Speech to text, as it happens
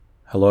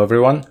Hello,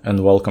 everyone,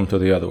 and welcome to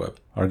The Other Web.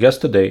 Our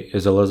guest today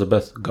is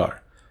Elizabeth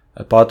Garr,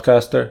 a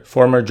podcaster,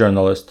 former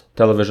journalist,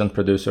 television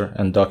producer,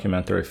 and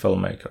documentary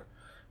filmmaker.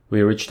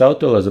 We reached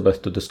out to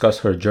Elizabeth to discuss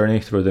her journey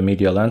through the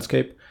media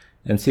landscape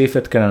and see if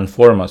it can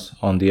inform us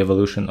on the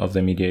evolution of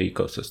the media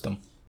ecosystem.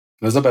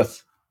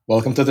 Elizabeth,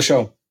 welcome to the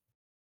show.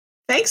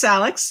 Thanks,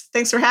 Alex.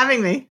 Thanks for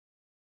having me.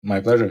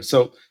 My pleasure.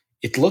 So,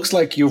 it looks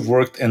like you've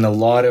worked in a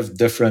lot of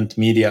different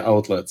media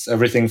outlets,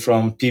 everything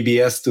from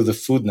PBS to the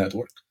Food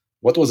Network.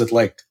 What was it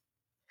like?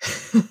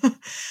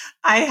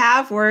 I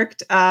have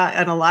worked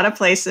in a lot of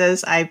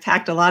places. I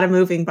packed a lot of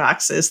moving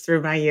boxes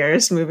through my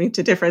years, moving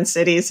to different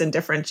cities and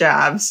different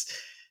jobs.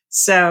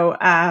 So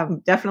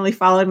definitely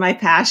followed my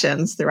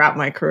passions throughout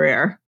my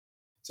career.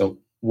 So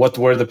what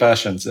were the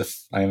passions,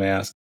 if I may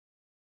ask?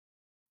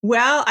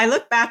 Well, I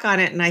look back on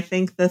it and I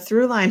think the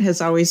through line has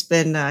always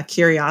been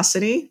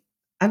curiosity.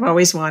 I've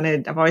always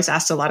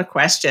asked a lot of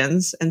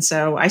questions. And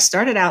so I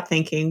started out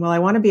thinking, well, I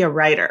want to be a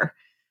writer.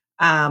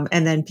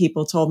 And then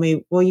people told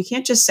me, well, you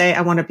can't just say, I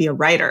want to be a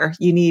writer.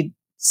 You need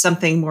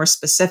something more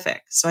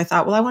specific. So I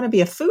thought, well, I want to be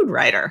a food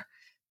writer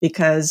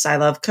because I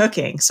love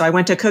cooking. So I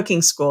went to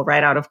cooking school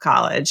right out of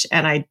college.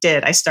 And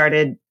I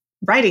started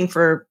writing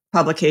for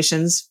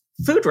publications,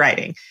 food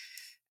writing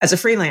as a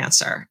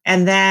freelancer.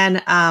 And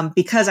then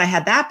because I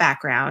had that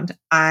background,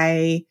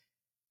 I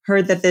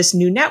heard that this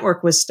new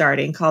network was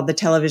starting called the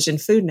Television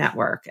Food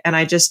Network. And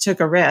I just took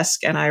a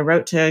risk and I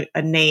wrote to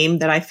a name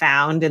that I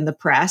found in the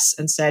press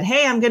and said,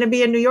 hey, I'm going to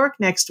be in New York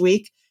next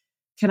week.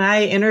 Can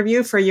I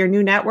interview for your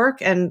new network?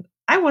 And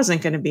I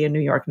wasn't going to be in New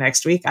York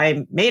next week.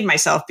 I made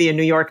myself be in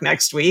New York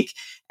next week.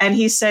 And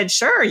he said,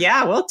 sure,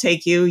 yeah, we'll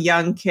take you,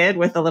 young kid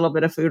with a little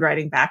bit of food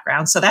writing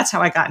background. So that's how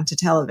I got into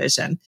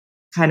television.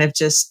 Kind of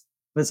just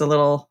was a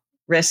little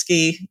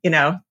risky,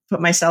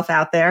 put myself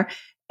out there.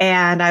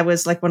 And I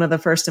was like one of the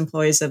first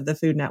employees of the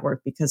Food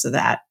Network because of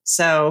that.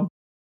 So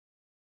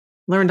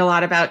learned a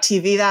lot about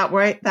TV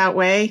that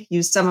way,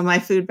 used some of my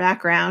food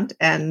background.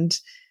 And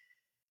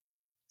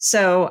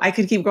so I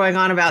could keep going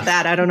on about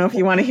that. I don't know if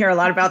you want to hear a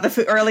lot about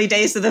the early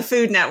days of the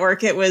Food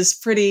Network. It was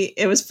pretty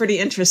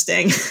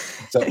interesting.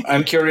 So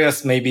I'm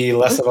curious, maybe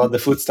less about the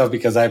food stuff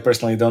because I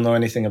personally don't know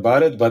anything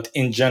about it, but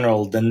in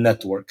general, the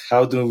network,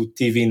 how do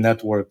TV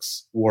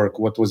networks work?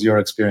 What was your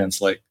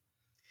experience like?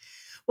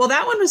 Well,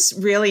 that one was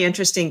really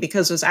interesting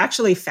because it was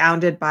actually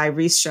founded by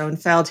Reese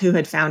Schoenfeld, who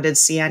had founded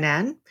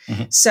CNN.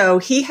 Mm-hmm. So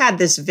he had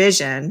this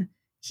vision.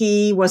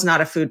 He was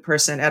not a food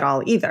person at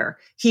all either.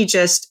 He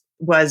just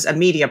was a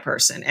media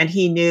person. And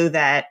he knew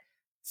that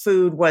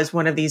food was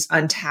one of these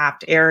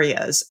untapped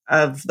areas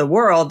of the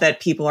world that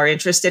people are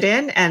interested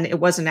in, and it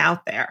wasn't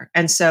out there.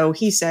 And so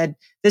he said,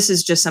 this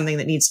is just something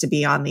that needs to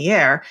be on the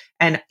air.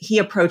 And he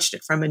approached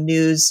it from a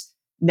news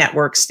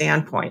network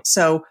standpoint.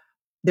 So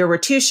there were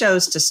two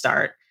shows to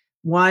start.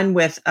 One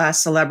with a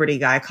celebrity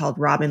guy called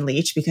Robin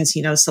Leach, because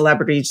he knows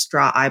celebrities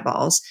draw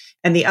eyeballs.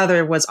 And the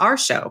other was our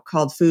show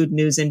called Food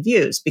News and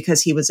Views,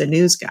 because he was a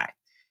news guy.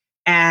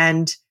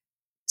 And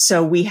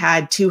so we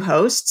had two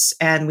hosts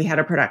and we had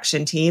a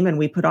production team and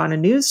we put on a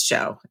news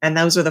show. And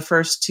those were the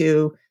first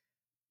two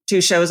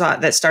shows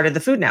that started the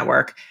Food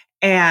Network.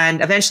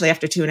 And eventually,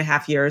 after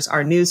 2.5 years,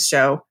 our news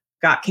show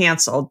got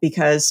canceled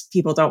because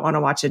people don't want to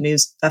watch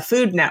a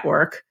Food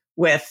Network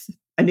with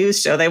a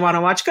news show. They want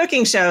to watch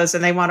cooking shows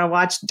and they want to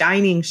watch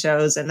dining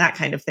shows and that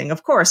kind of thing.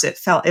 Of course, it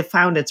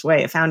found its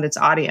way, it found its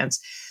audience.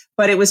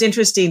 But it was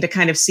interesting to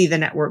kind of see the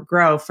network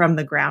grow from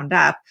the ground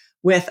up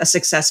with a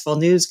successful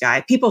news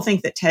guy. People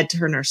think that Ted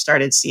Turner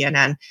started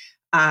CNN.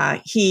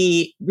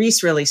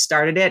 Reese really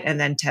started it, and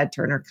then Ted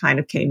Turner kind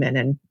of came in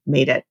and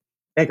made it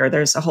bigger.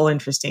 There's a whole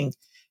interesting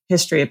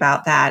history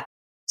about that.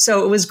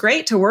 So it was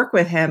great to work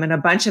with him, and a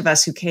bunch of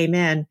us who came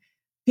in,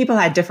 people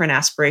had different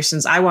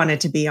aspirations. I wanted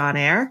to be on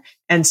air.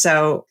 And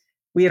so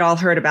we had all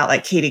heard about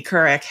like Katie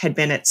Couric had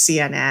been at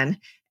CNN,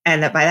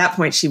 and that by that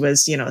point she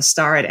was, a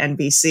star at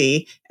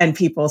NBC. And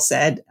people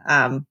said,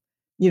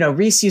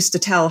 Reese used to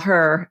tell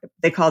her,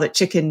 they called it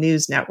Chicken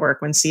News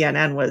Network when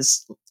CNN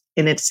was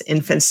in its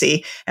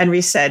infancy. And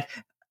Reese said,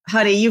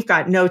 honey, you've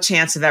got no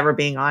chance of ever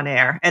being on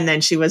air. And then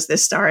she was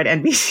this star at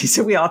NBC.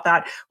 So we all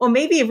thought, well,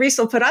 maybe Reese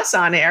will put us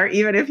on air,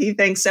 even if he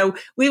thinks so.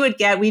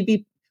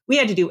 We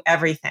had to do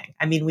everything.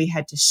 I mean, we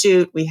had to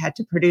shoot, we had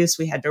to produce,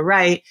 we had to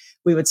write.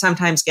 We would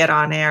sometimes get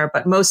on air,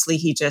 but mostly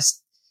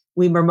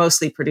we were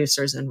mostly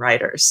producers and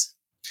writers.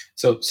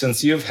 So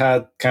since you've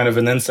had kind of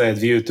an inside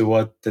view to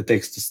what it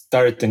takes to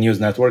start the news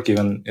network,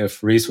 even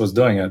if Reese was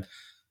doing it,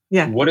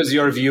 yeah, what is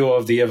your view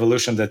of the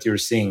evolution that you're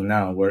seeing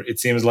now, where it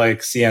seems like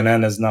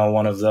CNN is now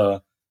one of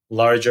the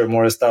larger,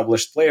 more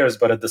established players,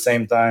 but at the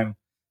same time,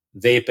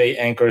 they pay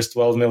anchors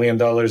 $12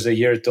 million a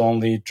year to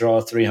only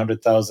draw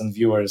 300,000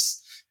 viewers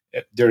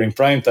during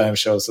primetime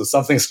shows. So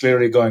something's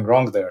clearly going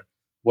wrong there.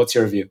 What's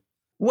your view?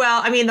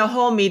 Well, I mean, the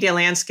whole media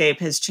landscape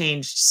has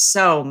changed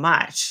so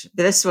much.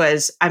 This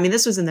was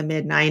in the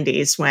mid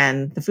 90s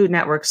when the Food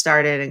Network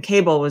started and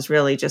cable was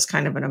really just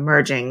kind of an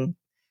emerging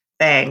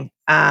thing.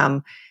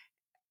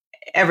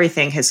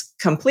 everything has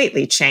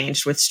completely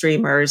changed with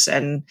streamers.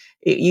 And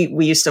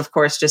we used to, of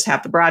course, just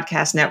have the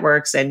broadcast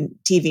networks and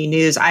TV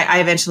news. I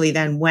eventually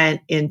then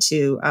went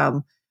into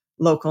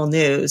local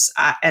news.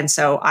 And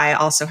so I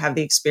also have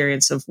the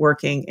experience of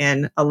working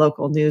in a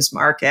local news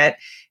market.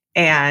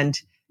 And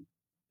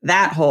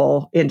that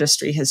whole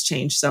industry has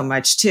changed so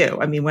much too.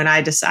 I mean, when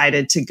I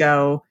decided to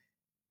go,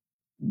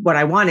 what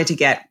I wanted to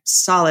get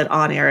solid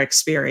on-air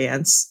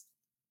experience.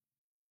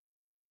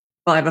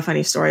 Well, I have a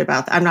funny story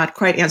about that. I'm not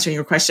quite answering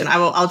your question.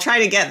 I'll try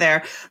to get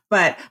there,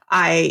 but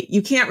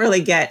you can't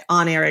really get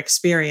on-air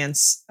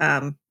experience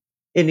in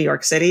New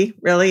York City.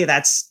 Really,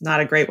 that's not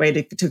a great way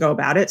to go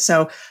about it.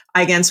 So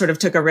I again sort of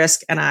took a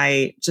risk, and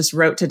I just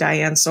wrote to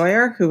Diane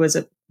Sawyer, who was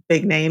a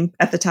big name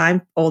at the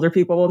time. Older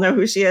people will know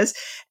who she is.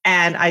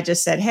 And I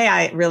just said, "Hey,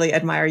 I really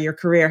admire your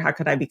career. How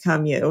could I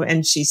become you?"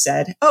 And she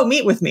said, "Oh,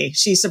 meet with me."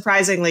 She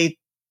surprisingly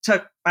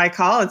took my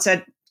call and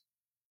said,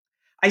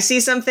 "I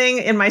see something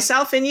in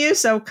myself in you.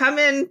 So come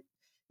in,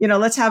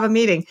 let's have a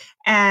meeting."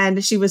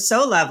 And she was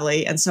so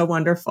lovely and so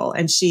wonderful.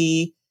 And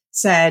she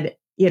said,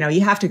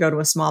 you have to go to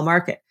a small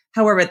market.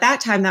 However, at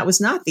that time, that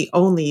was not the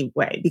only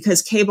way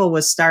because cable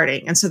was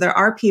starting. And so there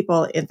are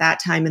people at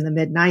that time in the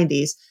mid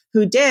 90s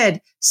who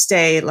did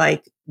stay,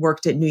 like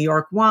worked at New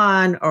York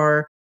One,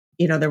 or,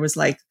 there was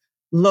like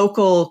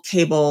local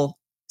cable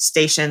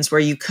stations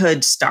where you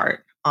could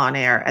start on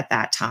air at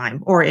that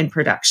time or in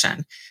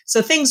production.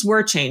 So things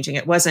were changing.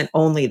 It wasn't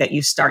only that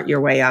you start your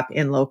way up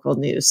in local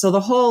news. So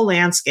the whole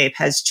landscape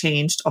has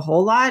changed a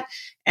whole lot.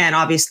 And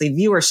obviously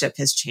viewership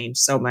has changed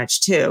so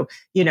much too.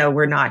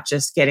 We're not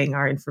just getting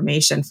our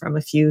information from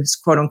a few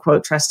quote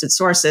unquote trusted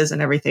sources,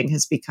 and everything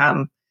has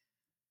become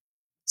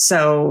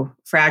so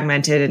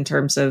fragmented in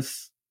terms of,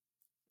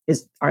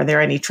 are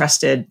there any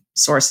trusted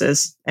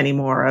sources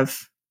anymore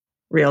of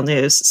real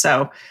news?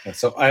 So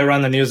I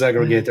run a news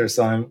aggregator,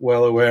 so I'm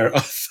well aware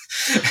of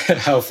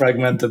how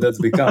fragmented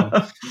it's become,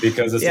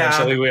 because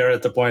essentially we are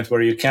at the point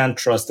where you can't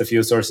trust a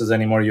few sources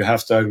anymore. You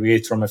have to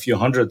aggregate from a few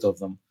hundred of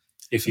them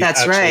if you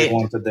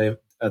want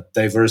a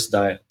diverse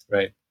diet,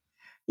 right?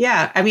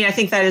 Yeah. I mean, I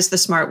think that is the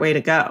smart way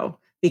to go,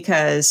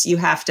 because you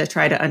have to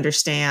try to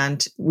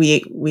understand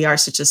we are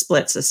such a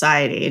split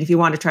society. And if you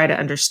want to try to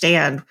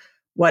understand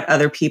what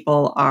other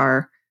people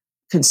are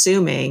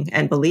consuming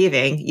and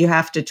believing, you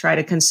have to try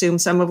to consume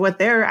some of what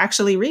they're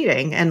actually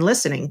reading and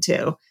listening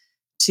to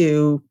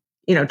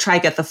try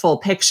to get the full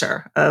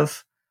picture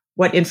of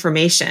what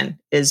information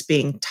is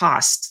being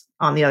tossed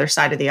on the other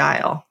side of the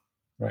aisle.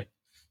 Right.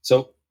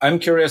 So I'm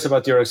curious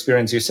about your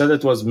experience. You said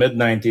it was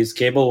mid-90s,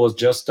 cable was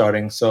just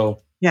starting.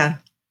 So yeah,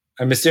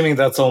 I'm assuming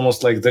that's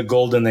almost like the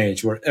golden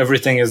age where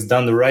everything is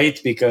done right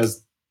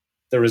because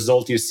the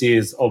result you see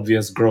is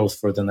obvious growth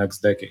for the next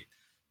decade.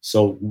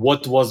 So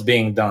what was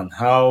being done?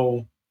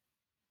 How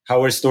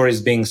were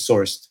stories being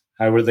sourced?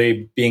 How were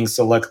they being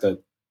selected?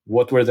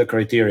 What were the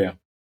criteria?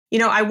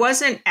 I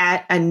wasn't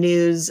at a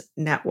news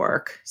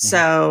network,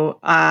 so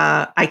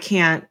I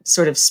can't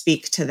sort of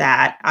speak to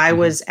that. I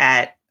was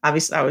at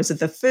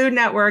the Food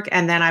Network,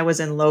 and then I was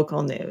in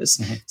local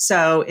news.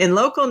 So in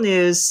local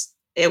news,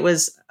 it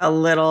was a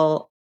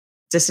little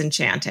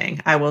disenchanting,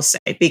 I will say,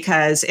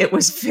 because it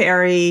was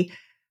the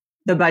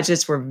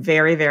budgets were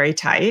very, very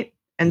tight.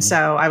 And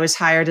so I was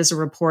hired as a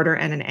reporter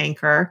and an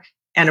anchor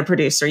and a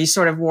producer. You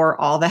sort of wore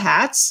all the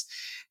hats.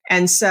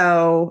 And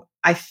so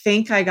I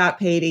think I got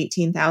paid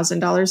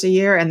 $18,000 a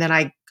year. And then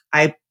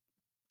I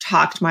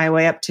talked my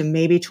way up to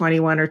maybe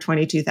 $21,000 or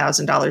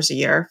 $22,000 a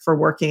year for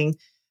working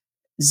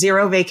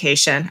zero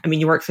vacation. I mean,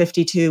 you work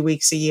 52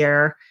 weeks a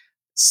year.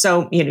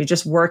 So,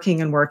 just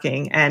working and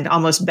working and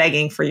almost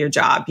begging for your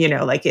job,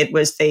 like it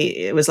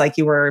was like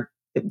you were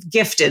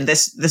gifted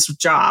this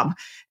job.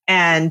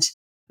 And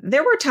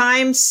there were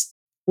times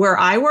where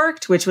I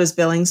worked, which was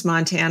Billings,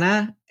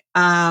 Montana.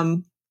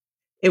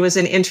 It was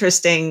an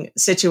interesting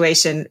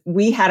situation.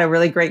 We had a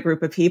really great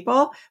group of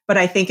people, but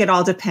I think it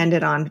all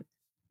depended on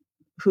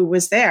who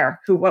was there,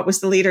 what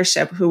was the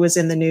leadership, who was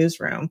in the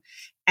newsroom.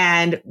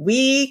 And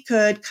we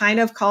could kind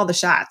of call the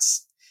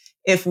shots.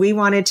 If we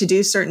wanted to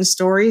do certain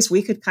stories,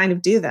 we could kind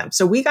of do them.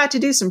 So we got to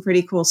do some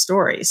pretty cool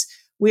stories.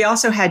 We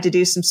also had to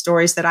do some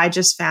stories that I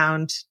just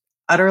found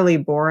utterly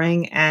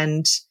boring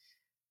and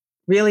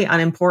really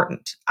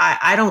unimportant.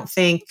 I don't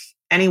think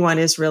anyone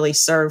is really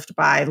served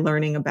by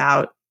learning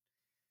about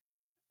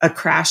a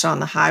crash on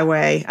the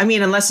highway. I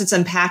mean, unless it's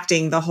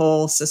impacting the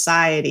whole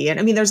society. And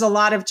I mean, there's a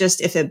lot of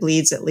just, if it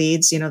bleeds, it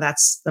leads,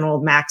 that's an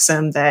old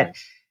maxim that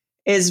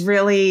is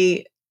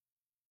really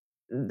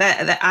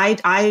that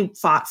I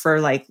fought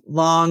for, like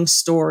long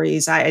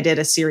stories. I did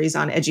a series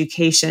on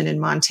education in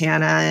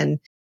Montana, and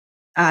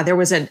there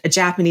was a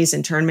Japanese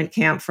internment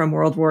camp from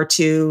World War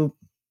II.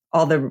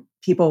 All the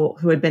people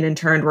who had been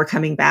interned were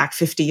coming back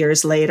 50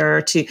 years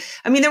later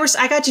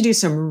I got to do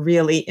some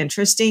really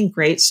interesting,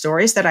 great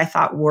stories that I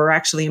thought were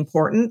actually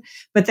important.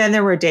 But then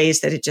there were days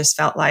that it just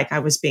felt like I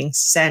was being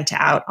sent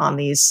out on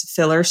these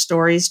filler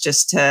stories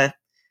just to,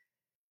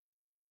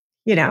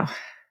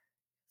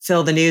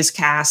 fill the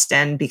newscast,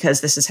 and because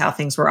this is how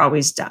things were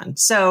always done.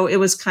 So it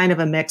was kind of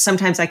a mix.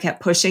 Sometimes I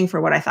kept pushing for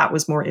what I thought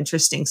was more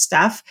interesting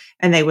stuff.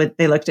 And they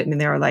looked at me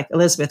and they were like,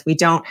 Elizabeth, we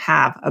don't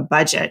have a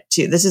budget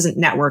this isn't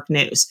network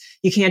news.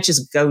 You can't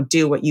just go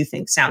do what you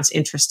think sounds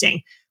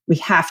interesting. We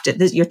have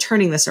to, you're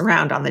turning this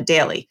around on the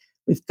daily.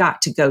 We've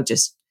got to go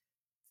just,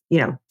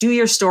 do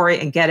your story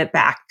and get it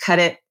back, cut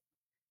it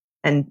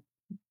and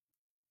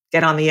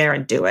get on the air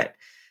and do it.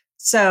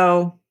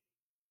 So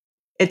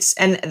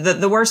and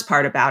the worst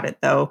part about it,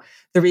 though,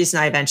 the reason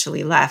I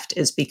eventually left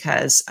is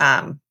because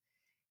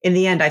in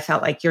the end, I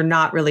felt like you're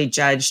not really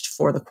judged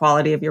for the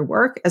quality of your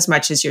work as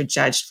much as you're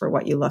judged for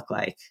what you look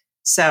like.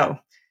 So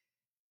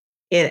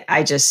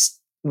I just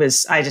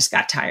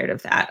got tired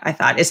of that. I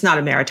thought it's not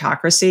a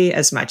meritocracy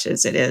as much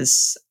as it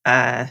is,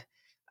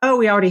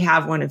 we already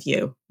have one of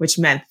you, which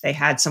meant they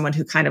had someone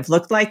who kind of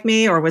looked like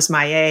me or was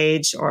my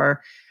age,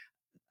 or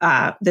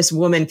this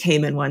woman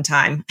came in one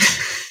time.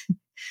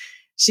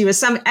 She was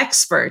some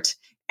expert,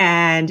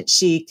 and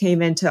she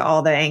came into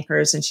all the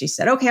anchors and she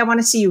said, okay, I want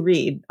to see you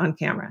read on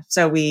camera.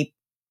 So we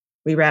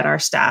read our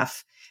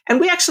stuff, and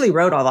we actually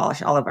wrote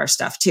all of our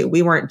stuff too.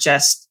 We weren't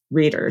just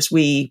readers.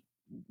 We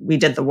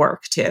did the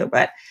work too,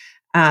 but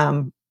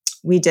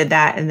we did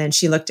that. And then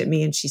she looked at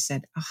me and she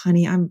said, oh,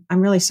 honey, I'm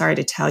really sorry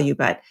to tell you,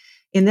 but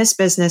in this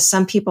business,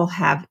 some people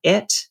have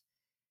that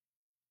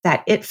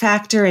it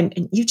factor,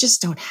 and you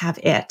just don't have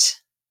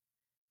it.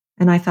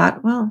 And I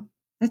thought, well,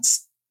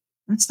 that's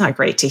not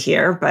great to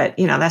hear, but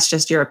that's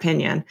just your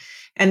opinion.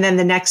 And then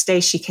the next day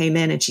she came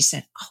in and she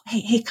said, oh,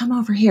 hey, come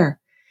over here.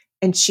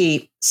 And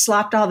she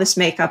slopped all this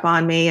makeup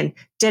on me and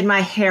did my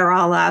hair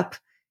all up.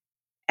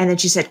 And then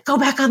she said, go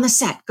back on the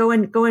set, go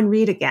and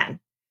read again.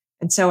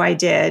 And so I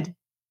did.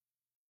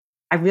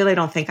 I really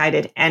don't think I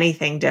did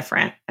anything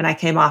different. And I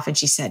came off and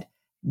she said,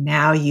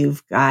 now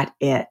you've got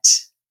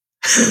it.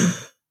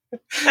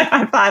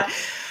 I thought,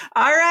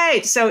 all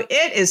right, so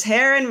it is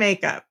hair and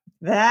makeup.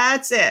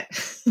 That's it.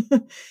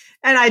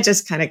 And I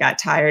just kind of got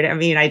tired. I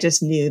mean, I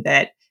just knew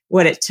that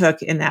what it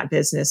took in that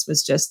business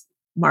was just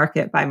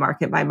market by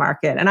market by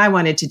market. And I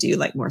wanted to do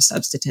like more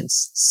substantive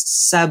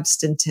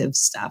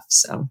stuff.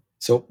 So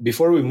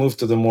before we move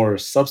to the more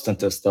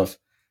substantive stuff,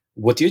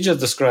 what you just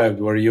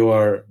described, where you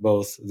are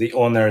both the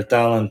owner,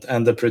 talent,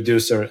 and the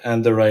producer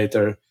and the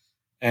writer,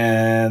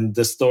 and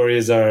the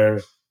stories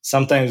are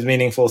sometimes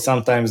meaningful,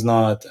 sometimes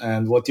not,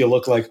 and what you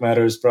look like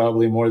matters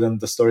probably more than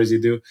the stories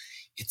you do.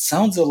 It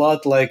sounds a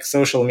lot like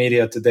social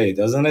media today,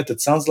 doesn't it?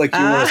 It sounds like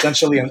you were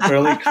essentially an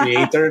early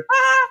creator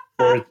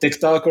for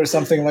TikTok or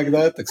something like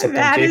that, except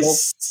on cable. That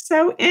is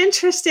so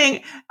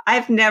interesting.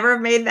 I've never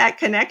made that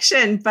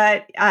connection,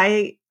 but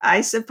I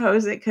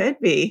suppose it could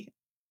be.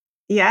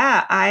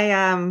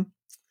 Yeah,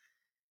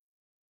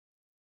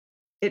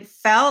 it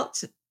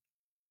felt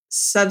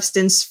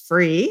substance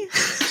free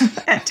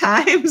at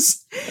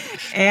times,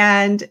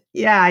 and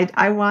yeah,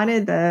 I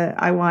wanted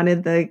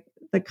the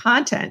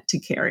content to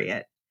carry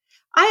it.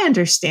 I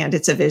understand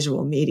it's a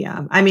visual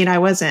medium. I mean, I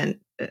wasn't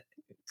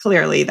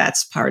clearly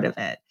that's part of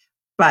it,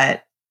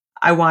 but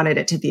I wanted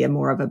it to be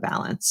more of a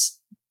balance.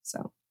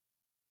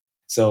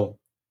 So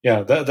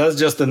yeah, that's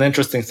just an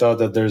interesting thought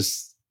that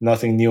there's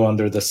nothing new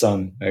under the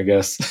sun, I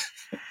guess.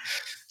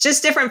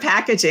 Just different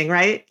packaging,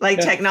 right? Like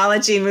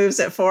technology moves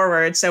it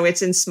forward. So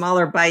it's in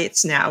smaller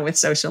bites now with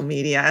social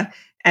media,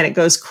 and it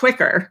goes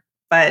quicker,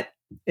 but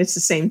it's the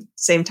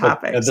same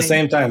topic. But at the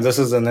same time, this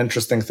is an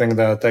interesting thing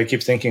that I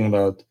keep thinking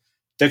about.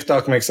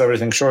 TikTok makes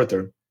everything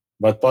shorter,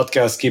 but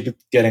podcasts keep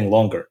getting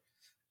longer.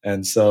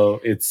 And so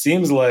it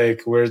seems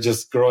like we're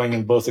just growing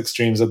in both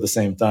extremes at the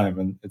same time,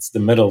 and it's the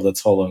middle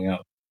that's hollowing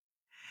out.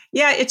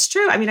 Yeah, it's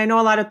true. I mean, I know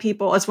a lot of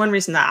people, it's one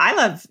reason that I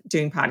love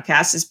doing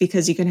podcasts is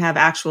because you can have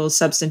actual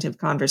substantive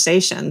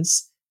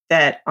conversations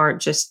that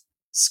aren't just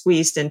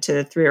squeezed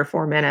into 3 or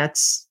 4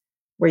 minutes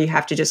where you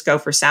have to just go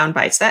for sound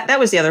bites. That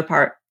was the other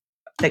part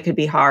that could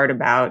be hard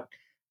about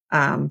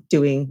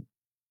doing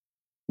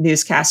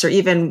newscasts, or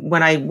even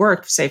when I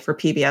work, say for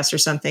PBS or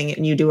something,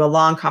 and you do a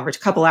long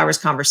couple hours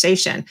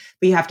conversation,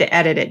 but you have to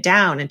edit it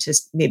down into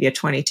maybe a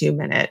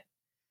 22-minute,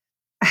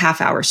 a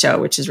half-hour show,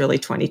 which is really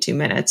 22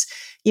 minutes.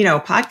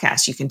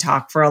 Podcasts, you can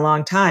talk for a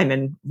long time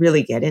and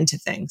really get into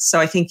things. So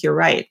I think you're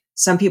right.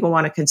 Some people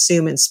want to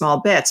consume in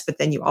small bits, but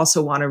then you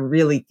also want to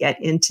really get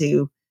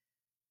into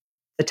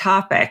the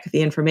topic,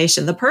 the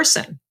information, the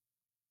person,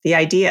 the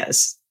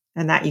ideas,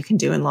 and that you can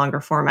do in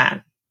longer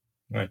format.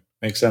 Right.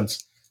 Makes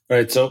sense. All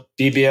right. So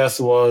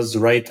PBS was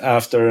right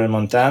after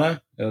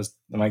Montana. Am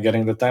I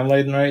getting the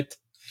timeline right?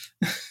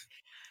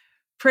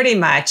 Pretty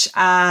much.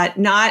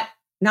 Not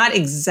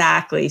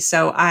exactly.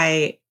 So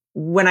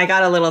when I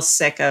got a little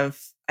sick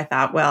I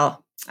thought,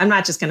 well, I'm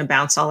not just going to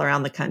bounce all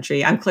around the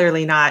country. I'm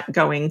clearly not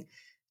going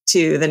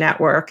to the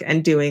network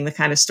and doing the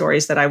kind of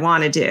stories that I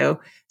want to do.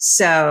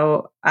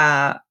 So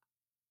I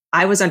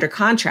was under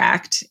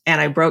contract and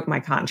I broke my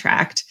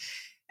contract.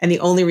 And the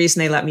only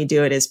reason they let me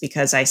do it is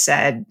because I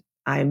said,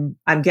 I'm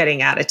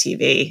getting out of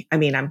TV. I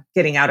mean, I'm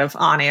getting out of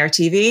on-air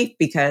TV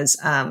because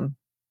I'm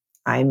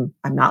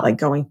not like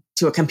going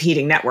to a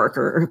competing network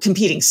or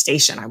competing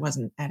station. I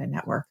wasn't at a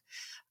network.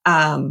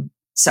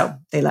 So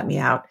they let me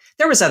out.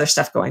 There was other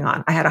stuff going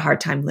on. I had a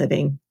hard time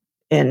living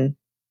in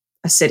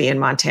a city in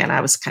Montana.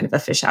 I was kind of a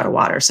fish out of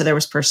water. So there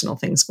was personal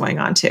things going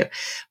on too.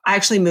 I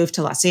actually moved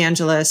to Los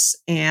Angeles,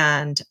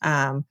 and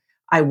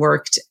I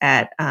worked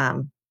at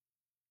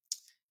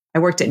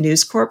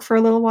News Corp for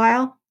a little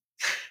while.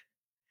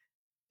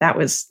 That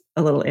was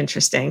a little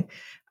interesting.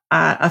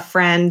 A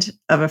friend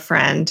of a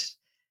friend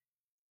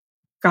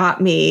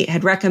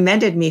had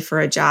recommended me for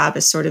a job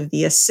as sort of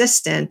the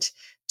assistant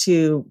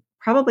to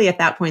probably at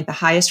that point the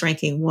highest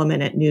ranking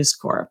woman at News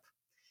Corp.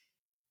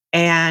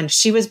 And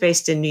she was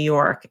based in New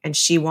York, and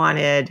she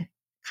wanted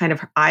kind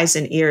of eyes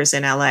and ears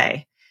in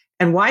LA.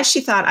 And why she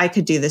thought I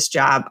could do this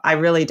job, I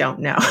really don't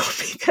know,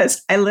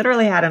 because I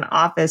literally had an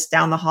office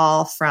down the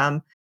hall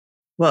from,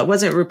 well, it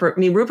wasn't Rupert. I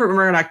mean, Rupert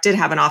Murdoch did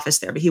have an office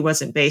there, but he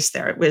wasn't based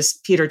there. It was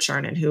Peter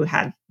Chernin who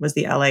was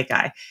the LA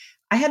guy.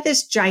 I had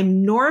this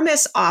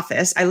ginormous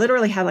office. I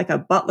literally had like a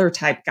butler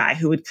type guy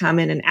who would come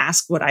in and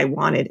ask what I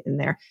wanted in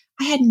there.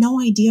 I had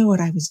no idea what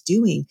I was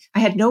doing. I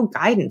had no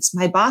guidance.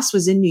 My boss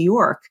was in New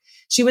York.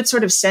 She would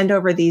sort of send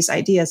over these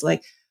ideas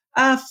like,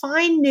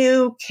 find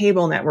new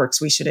cable networks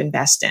we should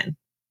invest in.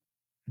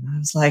 And I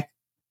was like,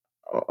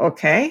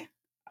 okay.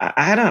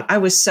 I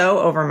was so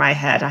over my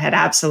head. I had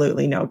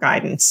absolutely no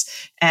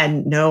guidance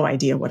and no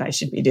idea what I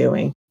should be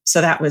doing.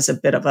 So that was a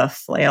bit of a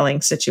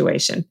flailing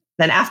situation.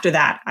 Then after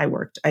that, I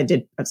was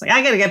like,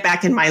 I got to get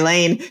back in my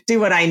lane, do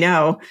what I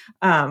know.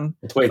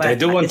 Wait, I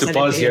do want to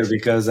pause here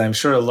because I'm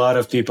sure a lot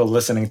of people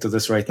listening to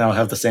this right now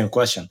have the same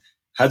question.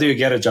 How do you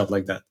get a job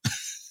like that?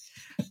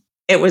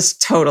 It was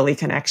totally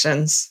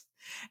connections.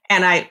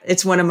 And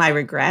it's one of my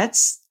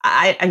regrets.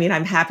 I mean,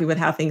 I'm happy with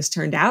how things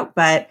turned out,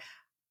 but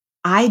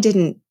I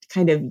didn't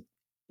I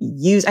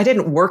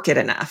didn't work it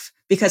enough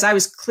because I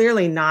was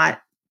clearly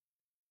not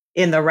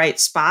in the right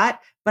spot,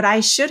 but I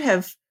should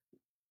have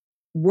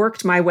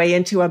worked my way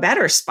into a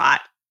better spot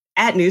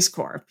at News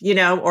Corp,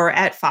 or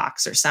at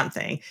Fox or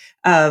something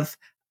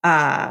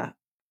I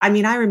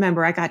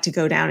remember I got to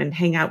go down and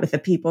hang out with the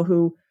people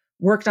who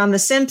worked on The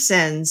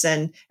Simpsons.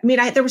 And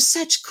there were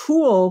such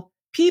cool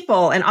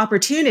people and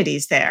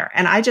opportunities there.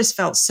 And I just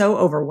felt so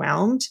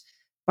overwhelmed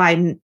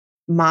by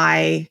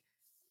my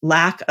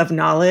lack of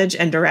knowledge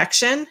and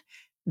direction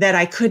that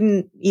I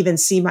couldn't even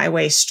see my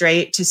way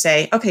straight to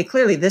say, okay,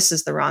 clearly this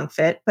is the wrong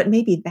fit, but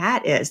maybe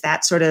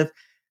that sort of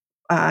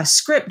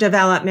script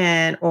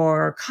development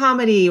or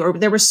comedy, or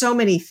there were so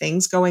many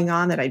things going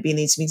on that I'd be in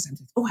these meetings. I'm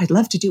like, oh, I'd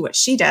love to do what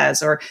she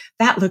does, or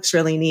that looks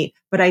really neat,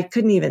 but I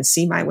couldn't even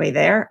see my way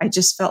there. I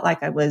just felt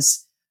like I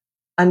was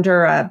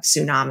under a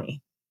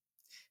tsunami.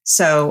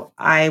 So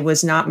I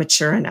was not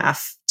mature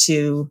enough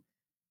to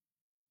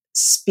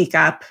speak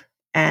up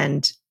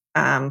and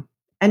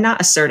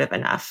not assertive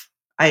enough.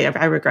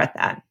 I regret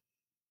that.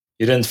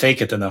 You didn't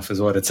fake it enough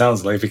is what it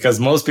sounds like, because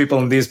most people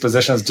in these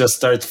positions just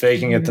start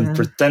faking it and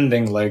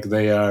pretending like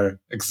they are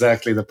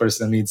exactly the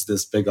person who needs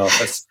this big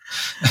office.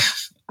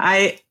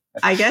 I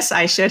guess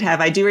I should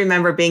have. I do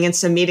remember being in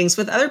some meetings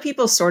with other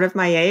people sort of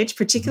my age,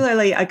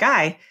 particularly a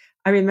guy.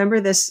 I remember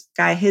this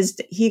guy,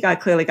 he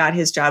clearly got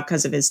his job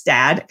because of his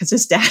dad, because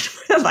his dad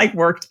like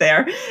worked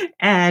there.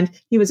 And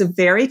he was a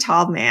very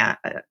tall man,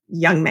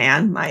 young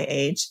man, my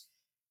age.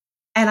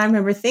 And I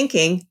remember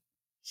thinking,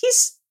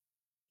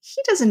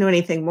 he doesn't know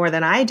anything more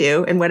than I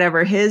do in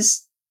whatever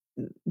his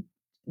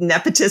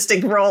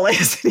nepotistic role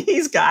is that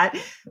he's got,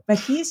 but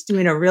he's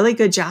doing a really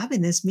good job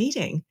in this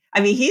meeting.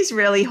 I mean, he's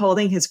really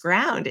holding his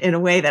ground in a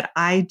way that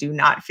I do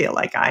not feel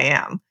like I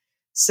am.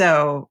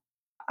 So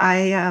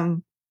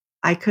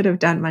I could have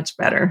done much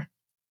better.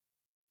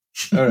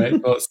 All right.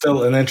 Well,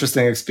 still an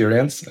interesting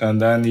experience. And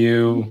then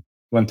you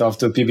went off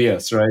to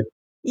PBS, right?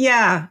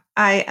 Yeah.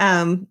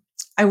 I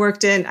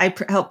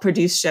helped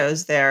produce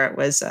shows there. It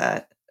was,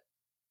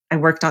 I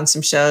worked on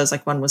some shows,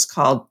 like one was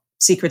called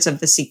Secrets of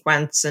the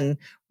Sequence, and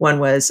one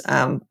was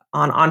on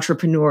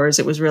entrepreneurs.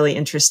 It was really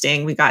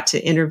interesting. We got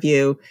to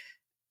interview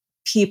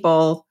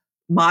people,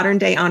 modern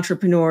day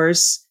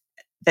entrepreneurs,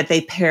 that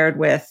they paired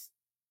with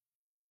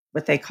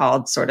what they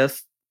called sort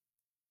of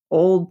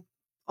old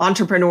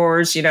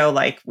entrepreneurs,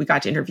 like we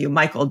got to interview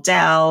Michael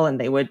Dell, and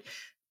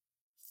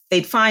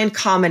they'd find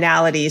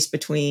commonalities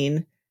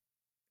between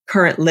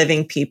current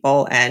living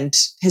people and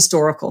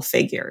historical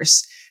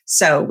figures.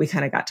 So we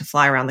kind of got to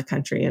fly around the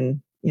country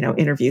and,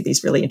 interview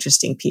these really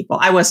interesting people.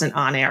 I wasn't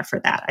on air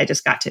for that. I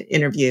just got to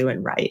interview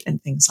and write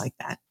and things like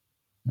that.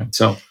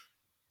 So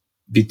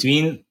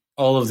between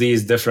all of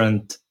these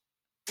different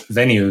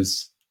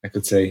venues, I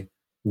could say,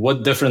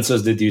 what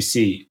differences did you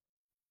see?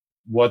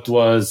 What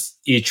was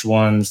each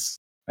one's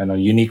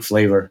unique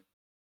flavor?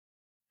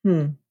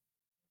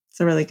 It's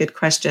a really good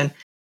question.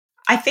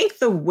 I think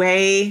the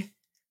way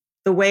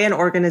an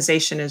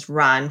organization is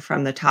run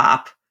from the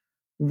top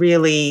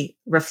really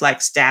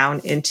reflects down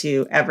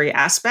into every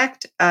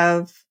aspect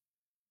of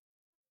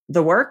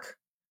the work.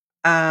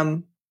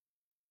 I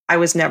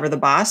was never the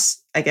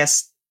boss, I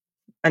guess,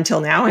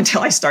 until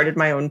I started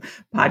my own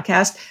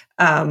podcast.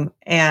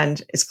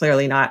 And it's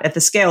clearly not at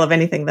the scale of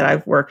anything that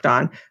I've worked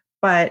on,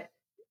 but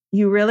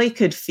you really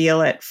could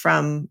feel it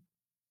from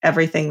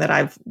everything that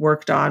I've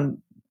worked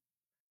on,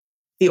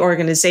 the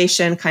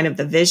organization, kind of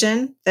the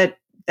vision that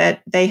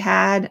they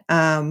had,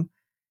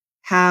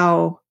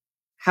 how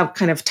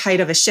kind of tight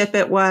of a ship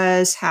it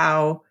was,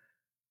 how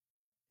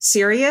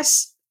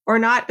serious or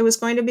not it was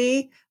going to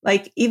be.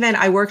 Like, even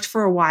I worked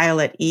for a while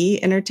at E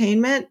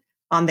Entertainment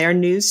on their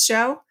news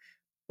show,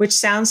 which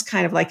sounds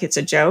kind of like it's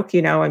a joke,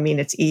 I mean,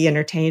 it's E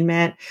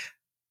Entertainment,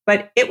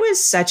 but it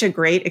was such a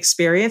great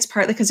experience,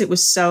 partly because it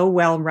was so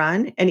well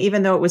run. And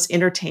even though it was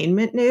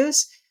entertainment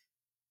news,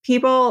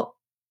 people,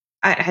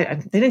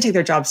 they didn't take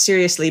their job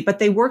seriously, but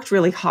they worked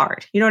really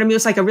hard. You know what I mean? It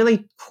was like a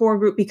really core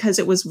group because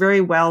it was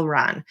very well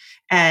run.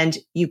 And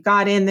you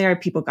got in there,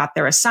 people got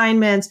their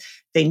assignments,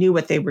 they knew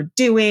what they were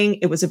doing.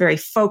 It was a very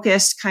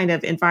focused kind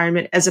of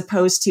environment, as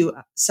opposed to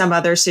some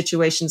other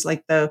situations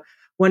like the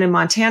one in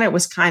Montana. It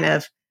was kind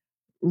of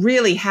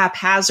really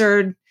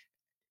haphazard,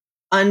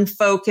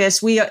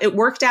 unfocused. It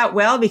worked out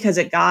well because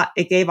it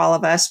gave all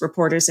of us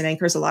reporters and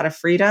anchors a lot of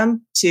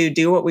freedom to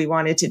do what we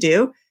wanted to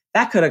do.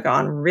 That could have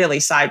gone really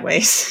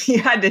sideways. You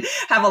had to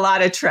have a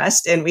lot of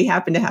trust, and we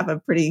happened to have a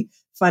pretty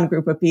fun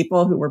group of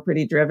people who were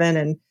pretty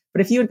driven.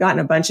 But if you had gotten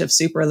a bunch of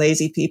super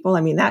lazy people,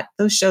 I mean,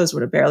 those shows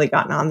would have barely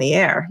gotten on the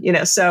air.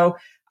 So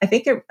I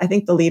think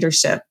the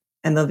leadership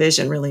and the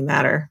vision really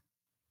matter.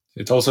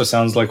 It also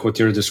sounds like what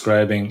you're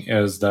describing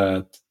is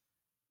that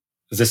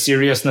the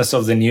seriousness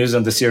of the news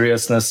and the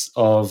seriousness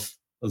of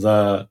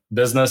the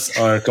business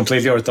are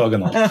completely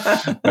orthogonal.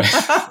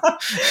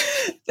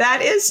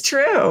 That is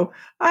true.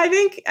 I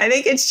think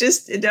it's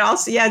just, it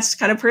also, it's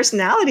kind of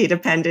personality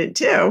dependent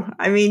too.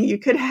 I mean, you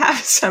could have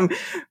some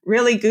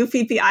really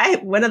goofy people.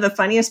 One of the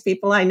funniest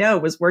people I know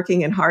was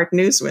working in hard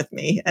news with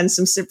me, and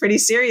some pretty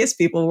serious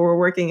people were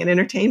working in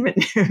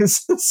entertainment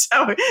news.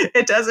 So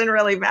it doesn't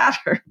really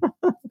matter.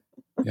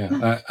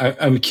 Yeah,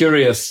 I'm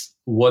curious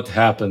what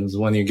happens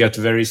when you get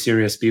very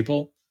serious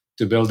people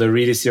to build a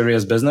really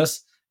serious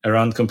business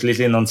around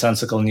completely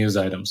nonsensical news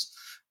items.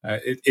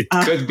 It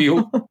could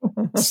be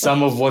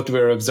some of what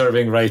we're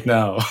observing right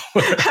now.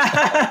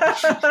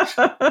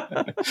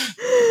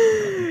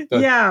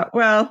 Yeah,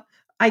 well,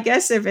 I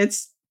guess if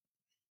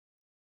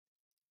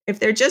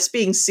they're just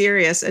being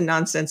serious and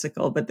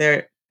nonsensical, but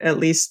they're at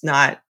least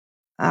not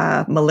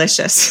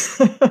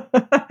malicious.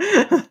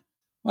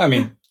 I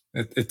mean,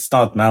 it's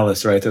not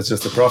malice, right? It's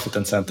just a profit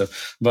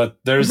incentive. But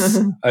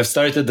I've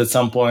started at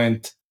some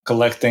point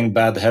collecting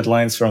bad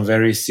headlines from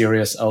very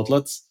serious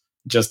outlets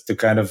just to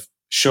kind of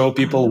show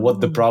people what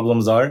the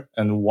problems are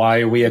and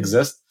why we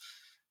exist.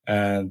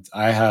 And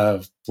I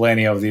have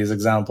plenty of these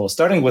examples,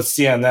 starting with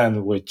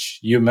CNN, which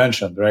you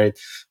mentioned, right?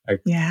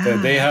 Like,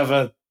 yeah.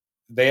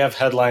 They have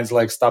headlines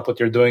like "Stop what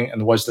you're doing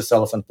and watch this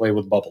elephant play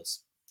with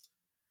bubbles."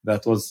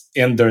 That was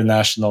in their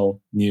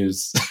national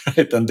news,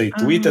 right? And they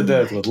tweeted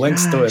it with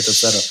links to it,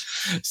 etc.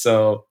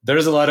 So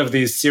there's a lot of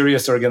these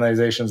serious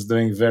organizations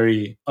doing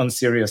very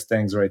unserious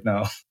things right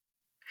now.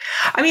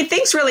 I mean,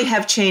 things really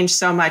have changed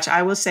so much.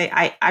 I will say,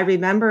 I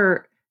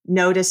remember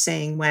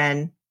noticing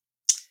when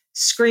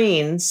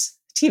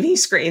TV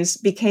screens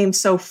became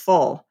so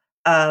full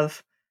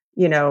of,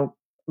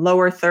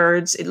 lower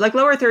thirds. Like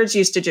lower thirds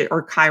used to,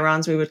 or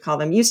chyrons, we would call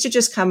them, used to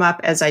just come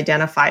up as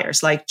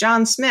identifiers, like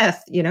John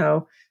Smith,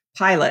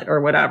 pilot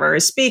or whatever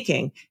is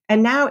speaking.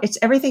 And now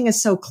everything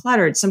is so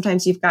cluttered.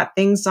 Sometimes you've got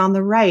things on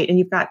the right, and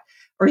you've got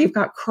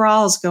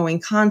crawls going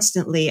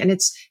constantly. And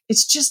it's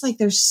just like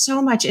there's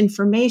so much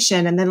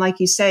information. And then, like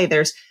you say,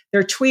 they're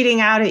tweeting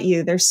out at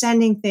you, they're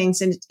sending things.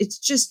 And it's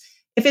just,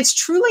 if it's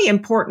truly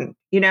important,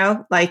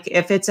 like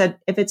if it's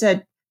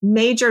a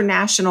major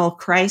national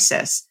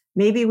crisis,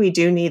 maybe we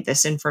do need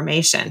this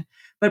information.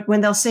 But when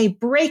they'll say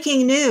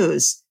breaking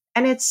news,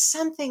 and it's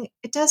something,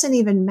 it doesn't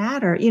even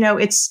matter.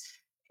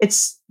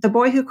 It's the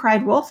boy who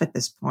cried wolf at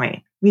this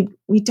point.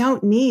 We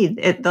don't need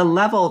the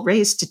level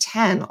raised to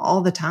 10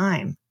 all the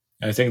time.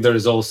 I think there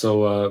is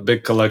also a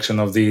big collection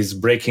of these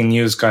breaking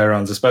news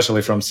chyrons,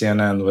 especially from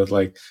CNN, with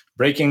like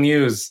breaking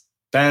news,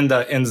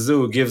 panda in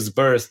zoo gives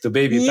birth to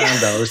baby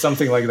panda or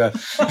something like that.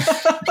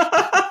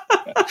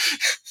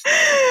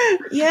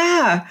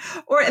 Yeah.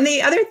 And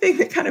the other thing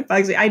that kind of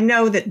bugs me, I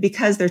know that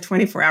because they're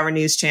 24-hour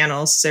news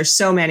channels, there's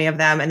so many of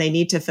them and they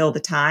need to fill the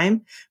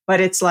time, but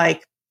it's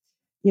like,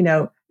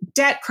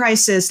 debt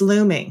crisis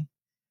looming,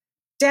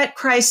 debt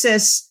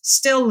crisis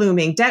still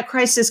looming, debt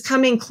crisis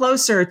coming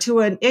closer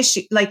to an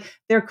issue. Like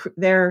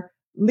they're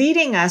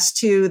leading us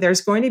to, there's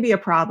going to be a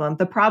problem.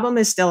 The problem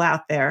is still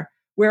out there.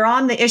 We're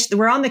on the issue.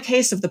 We're on the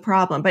case of the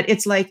problem, but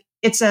it's like,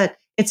 it's at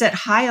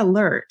high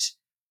alert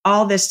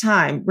all this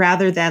time,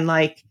 rather than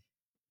like,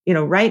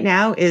 right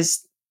now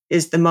is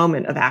the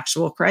moment of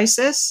actual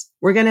crisis.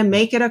 We're going to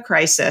make it a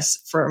crisis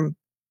from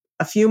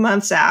a few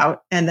months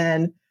out, and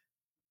then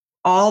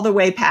all the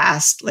way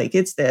past, like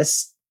it's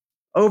this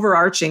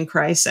overarching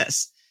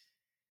crisis.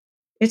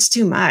 It's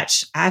too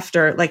much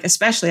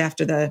especially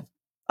after the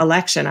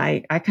election.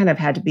 I kind of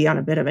had to be on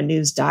a bit of a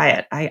news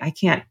diet. I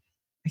can't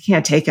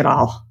take it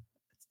all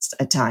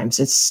at times.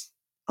 It's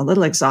a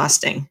little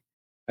exhausting.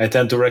 I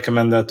tend to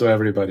recommend that to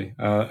everybody.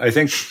 I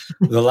think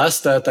the last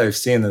stat I've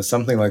seen is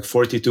something like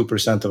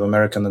 42% of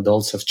American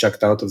adults have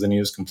checked out of the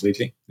news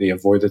completely. They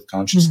avoid it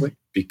consciously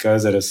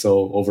because it is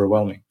so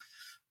overwhelming.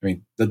 I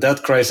mean, the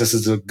debt crisis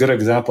is a good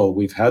example.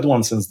 We've had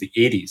one since the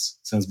 80s,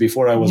 since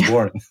before I was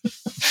born.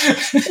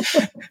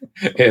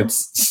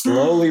 It's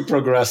slowly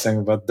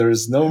progressing, but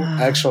there's no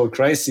actual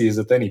crises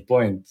at any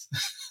point.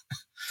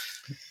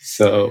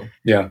 So,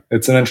 yeah,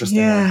 it's an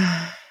interesting one.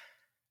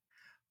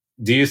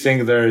 Do you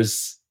think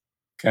there's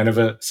kind of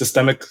a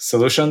systemic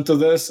solution to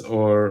this,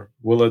 or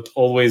will it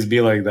always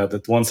be like that,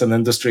 that once an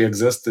industry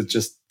exists, it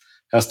just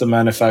has to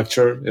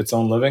manufacture its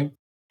own living?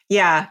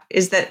 Yeah.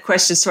 Is that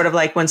question sort of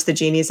like, once the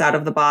genie's out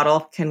of the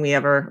bottle, can we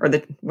ever, or the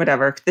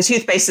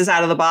toothpaste is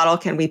out of the bottle,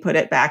 can we put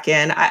it back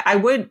in? I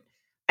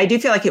do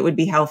feel like it would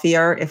be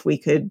healthier if we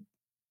could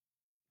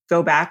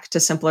go back to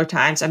simpler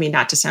times. I mean,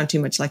 not to sound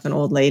too much like an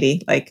old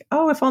lady, like,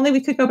 oh, if only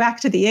we could go back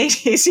to the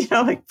 80s,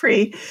 like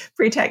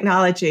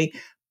pre-technology.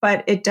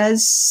 But it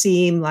does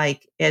seem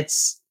like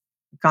it's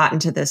gotten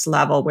to this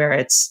level where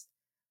it's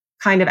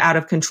kind of out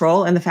of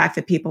control. And the fact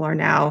that people are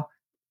now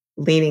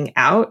leaning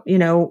out,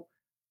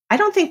 I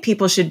don't think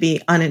people should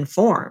be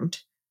uninformed.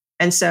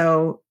 And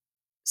so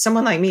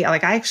someone like me,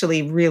 like, I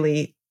actually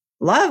really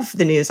love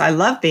the news. I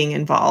love being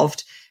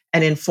involved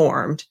and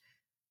informed.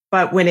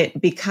 But when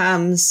it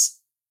becomes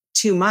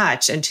too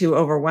much and too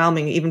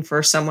overwhelming, even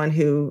for someone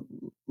who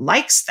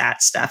likes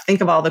that stuff,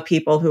 think of all the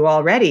people who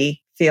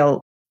already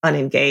feel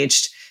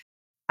unengaged.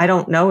 I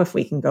don't know if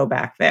we can go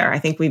back there. I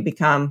think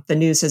the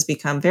news has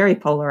become very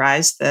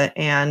polarized,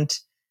 and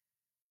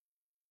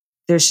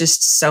there's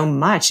just so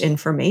much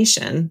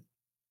information.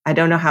 I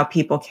don't know how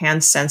people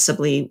can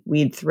sensibly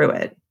weed through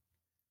it.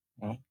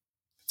 Well,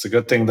 it's a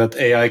good thing that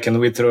AI can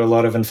weed through a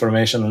lot of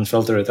information and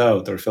filter it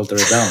out or filter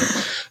it down,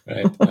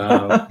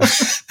 right?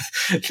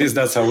 At least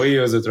that's how we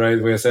use it, right?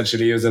 We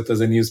essentially use it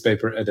as a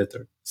newspaper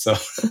editor. So,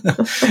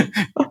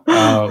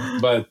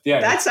 but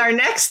yeah, that's our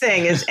next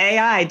thing, is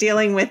AI,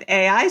 dealing with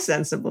AI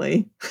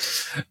sensibly.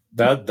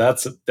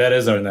 That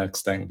is our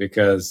next thing,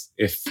 because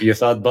if you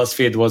thought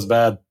BuzzFeed was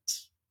bad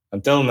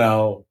until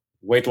now,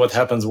 wait what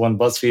happens when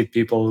BuzzFeed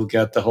people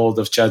get a hold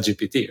of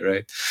ChatGPT,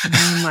 right?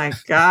 Oh my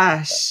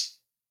gosh.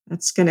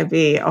 That's going to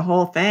be a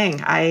whole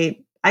thing. I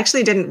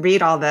actually didn't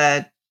read all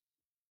the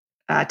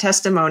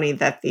testimony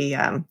that the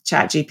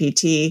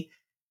ChatGPT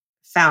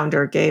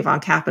founder gave on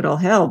Capitol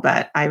Hill,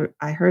 but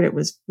I heard it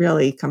was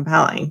really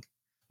compelling.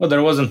 Well,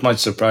 there wasn't much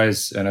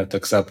surprise in it,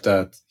 except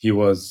that he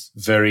was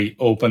very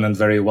open and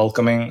very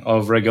welcoming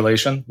of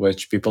regulation,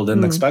 which people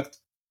didn't expect.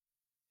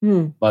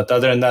 But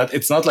other than that,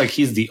 it's not like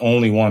he's the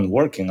only one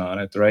working on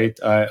it, right?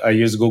 I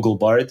use Google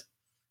Bard.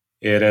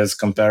 It is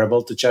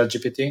comparable to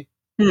ChatGPT.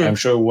 I'm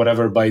sure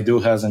whatever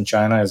Baidu has in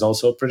China is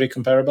also pretty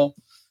comparable.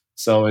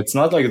 So it's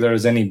not like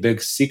there's any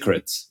big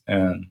secrets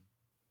in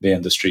the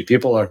industry.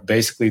 People are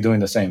basically doing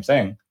the same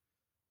thing.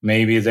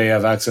 Maybe they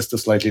have access to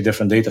slightly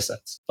different data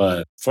sets.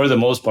 But for the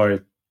most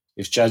part,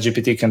 if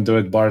ChatGPT can do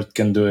it, Bard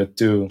can do it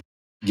too,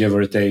 give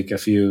or take a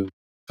few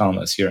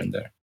commas here and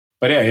there.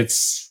 But yeah,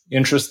 it's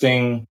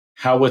interesting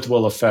how it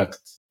will affect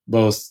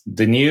both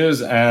the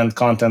news and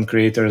content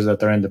creators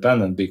that are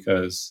independent,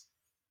 because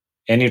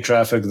any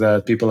traffic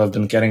that people have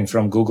been getting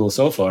from Google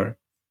so far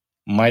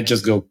might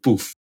just go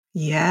poof.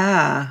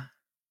 Yeah.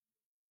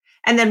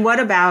 And then what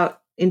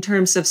about in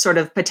terms of sort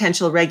of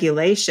potential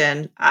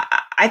regulation?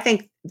 I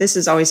think this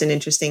is always an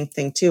interesting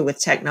thing too with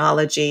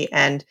technology,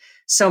 and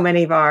so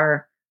many of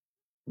our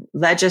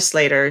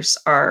legislators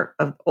are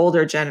of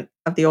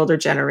the older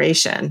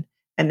generation,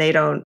 and they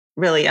don't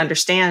really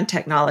understand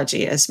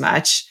technology as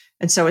much.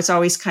 And so it's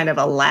always kind of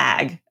a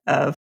lag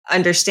of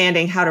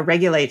understanding how to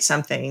regulate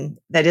something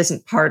that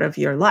isn't part of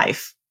your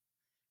life.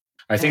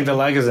 I think the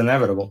lag is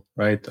inevitable,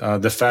 right?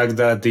 The fact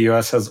that the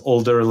US has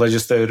older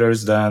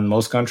legislators than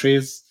most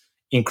countries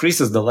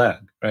increases the lag,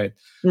 right?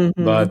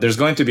 But there's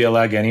going to be a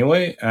lag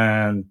anyway.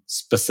 And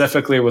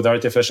specifically with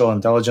artificial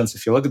intelligence,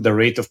 if you look at the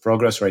rate of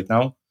progress right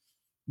now,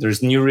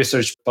 there's new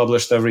research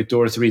published every 2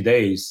 or 3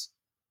 days.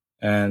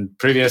 And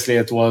previously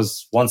it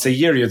was once a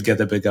year you'd get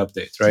a big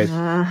update, right?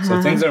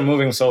 So things are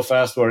moving so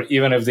fast where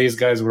even if these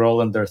guys were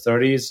all in their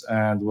 30s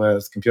and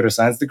with computer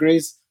science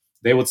degrees,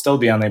 they would still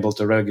be unable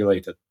to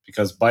regulate it,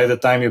 because by the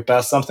time you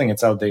pass something,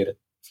 it's outdated.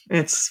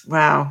 It's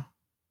wow.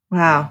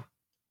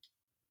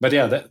 But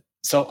yeah,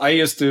 so I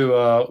used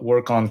to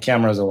work on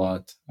cameras a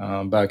lot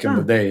back in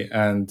the day.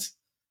 And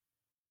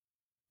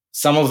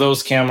some of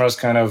those cameras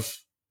kind of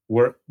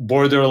were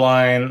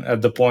borderline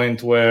at the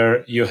point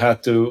where you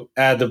had to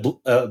add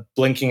a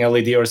blinking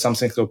LED or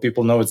something so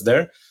people know it's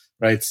there,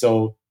 right?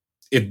 So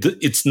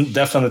it's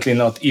definitely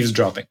not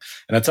eavesdropping.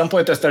 And at some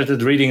point, I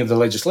started reading the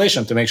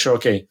legislation to make sure,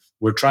 okay,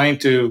 we're trying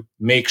to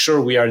make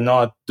sure we are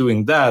not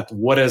doing that.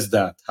 What is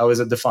that? How is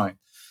it defined?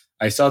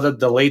 I saw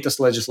that the latest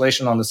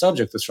legislation on the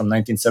subject is from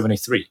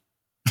 1973.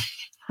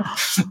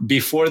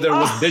 Before there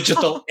was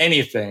digital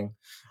anything.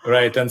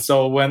 Right. And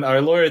so when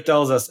our lawyer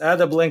tells us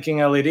add a blinking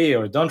LED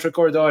or don't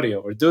record audio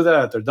or do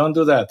that or don't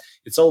do that,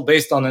 it's all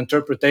based on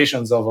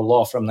interpretations of a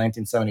law from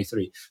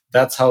 1973.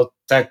 That's how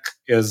tech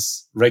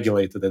is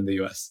regulated in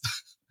the US.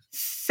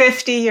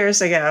 50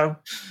 years ago.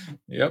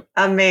 Yep.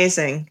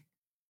 Amazing.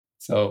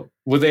 So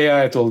with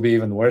AI, it will be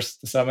even worse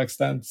to some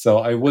extent. So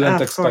I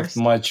wouldn't expect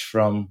much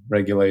from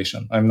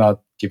regulation. I'm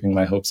not keeping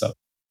my hopes up.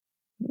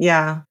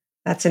 Yeah,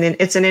 it's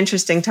an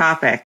interesting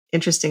topic.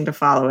 Interesting to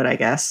follow it, I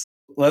guess.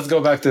 Let's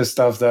go back to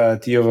stuff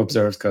that you've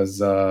observed,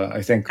 because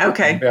I think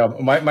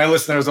my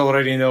listeners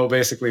already know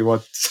basically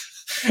what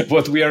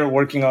we are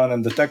working on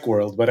in the tech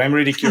world. But I'm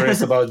really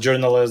curious about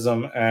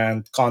journalism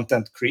and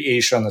content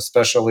creation,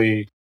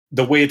 especially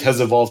the way it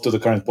has evolved to the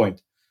current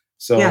point.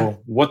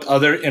 So what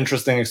other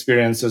interesting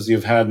experiences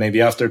you've had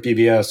maybe after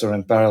PBS or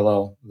in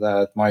parallel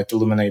that might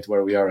illuminate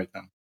where we are right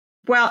now?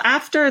 Well,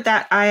 after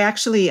that, I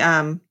actually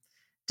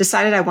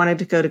decided I wanted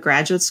to go to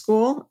graduate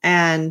school,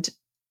 and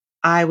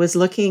I was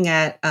looking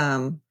at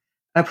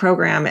a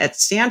program at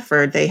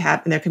Stanford. They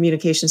have in their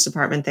communications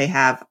department, they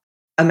have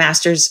a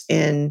master's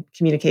in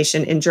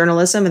communication in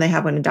journalism, and they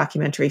have one in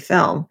documentary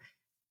film.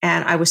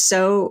 And I was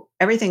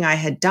everything I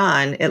had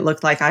done, it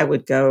looked like I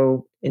would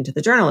go into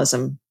the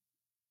journalism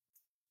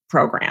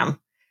program.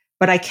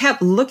 But I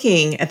kept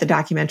looking at the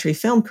documentary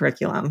film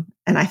curriculum,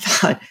 and I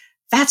thought,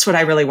 that's what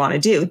I really want to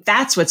do.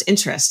 That's what's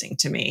interesting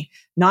to me,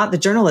 not the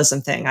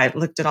journalism thing. I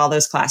looked at all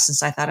those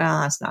classes. I thought,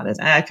 it's not as,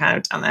 I kind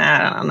of done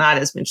that. I'm not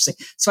as interesting.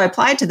 So I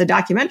applied to the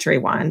documentary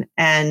one,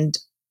 and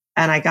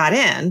I got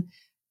in,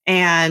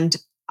 and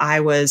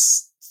I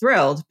was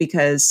thrilled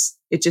because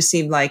it just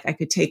seemed like I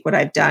could take what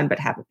I've done, but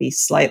have it be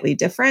slightly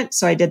different.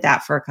 So I did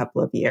that for a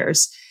couple of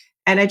years,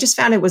 and I just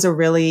found it was a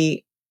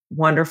really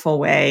wonderful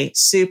way,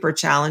 super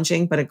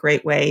challenging, but a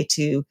great way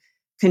to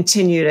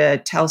continue to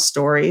tell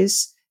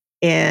stories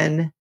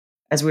in,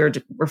 as we were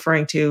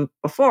referring to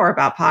before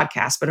about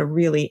podcasts, but a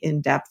really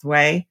in-depth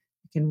way.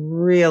 You can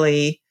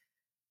really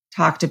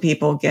talk to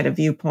people, get a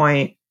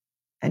viewpoint,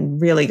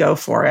 and really go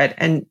for it.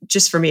 And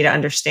just for me to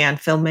understand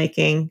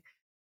filmmaking,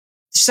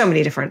 there's so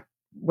many different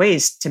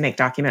ways to make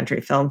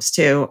documentary films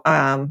too.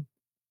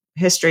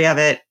 History of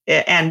it.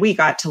 And we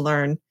got to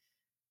learn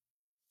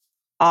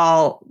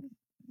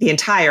the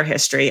entire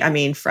history. I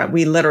mean,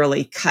 we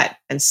literally cut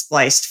and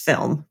spliced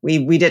film.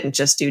 We didn't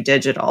just do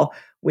digital.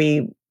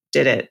 We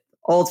did it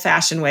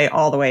old-fashioned way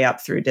all the way up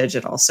through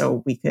digital,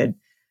 so we could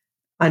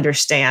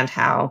understand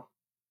how,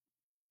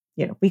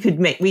 we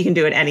can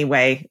do it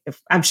anyway.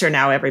 I'm sure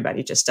now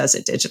everybody just does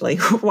it digitally.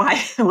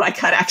 Why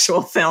cut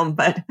actual film?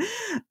 But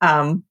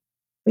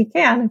we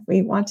can if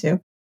we want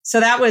to. So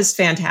that was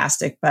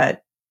fantastic,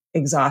 but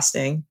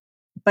exhausting.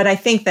 But I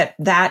think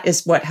that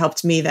is what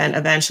helped me then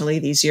eventually,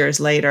 these years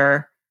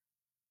later,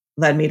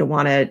 led me to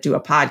want to do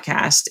a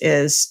podcast.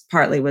 Is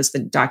partly was the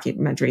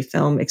documentary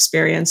film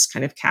experience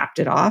kind of capped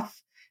it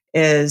off,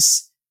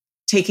 is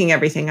taking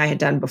everything I had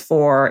done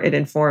before. It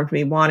informed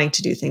me wanting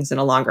to do things in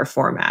a longer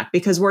format,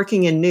 because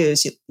working in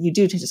news, you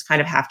do just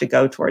kind of have to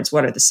go towards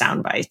what are the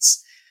sound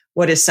bites?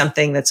 What is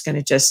something that's going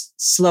to just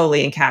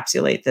slowly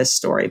encapsulate this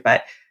story?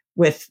 But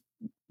with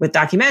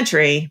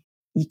documentary,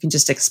 you can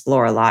just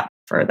explore a lot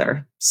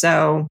further.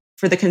 So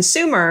for the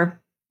consumer,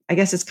 I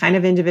guess it's kind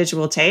of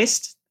individual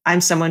taste.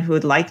 I'm someone who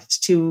would like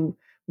to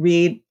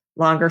read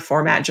longer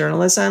format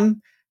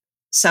journalism.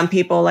 Some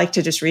people like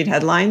to just read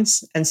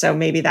headlines. And so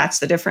maybe that's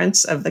the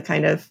difference of the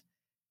kind of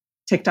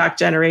TikTok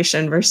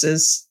generation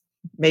versus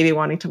maybe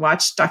wanting to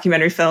watch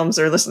documentary films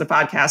or listen to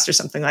podcasts or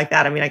something like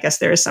that. I mean, I guess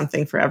there is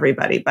something for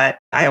everybody, but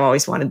I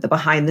always wanted the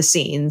behind the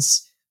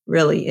scenes,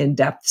 really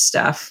in-depth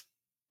stuff.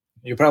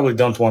 You probably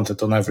don't want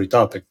it on every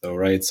topic though,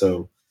 right?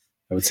 So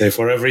I would say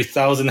for every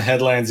 1,000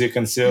 headlines you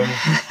consume,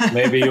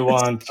 maybe you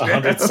want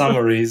 100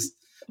 summaries,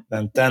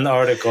 then 10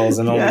 articles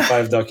and only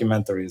 5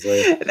 documentaries,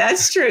 right?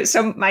 That's true.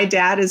 So my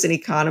dad is an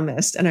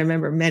economist, and I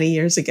remember many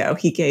years ago,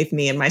 he gave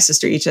me and my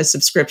sister each a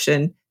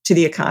subscription to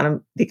the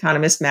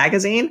Economist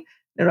magazine. I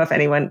don't know if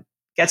anyone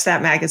gets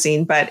that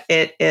magazine, but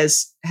it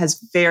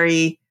has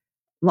very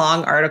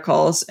long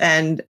articles,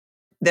 and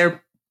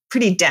they're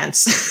pretty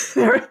dense.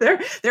 they're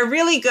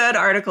really good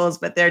articles,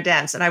 but they're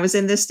dense. And I was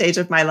in this stage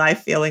of my life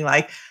feeling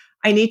like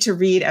I need to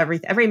read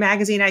every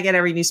magazine I get,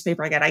 every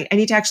newspaper I get. I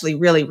need to actually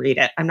really read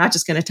it. I'm not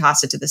just going to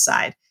toss it to the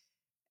side.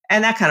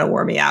 And that kind of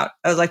wore me out.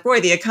 I was like,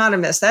 boy, The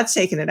Economist, that's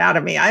taken it out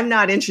of me. I'm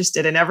not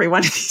interested in every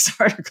one of these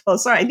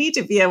articles. So I need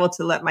to be able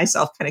to let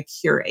myself kind of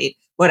curate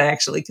what I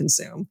actually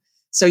consume.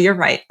 So you're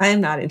right. I am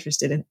not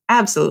interested in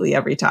absolutely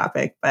every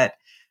topic, but,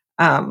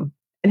 and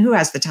who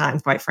has the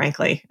time, quite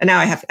frankly? And now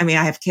I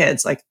have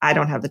kids. Like, I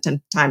don't have the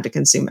time to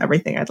consume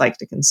everything I'd like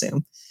to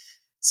consume.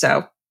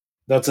 So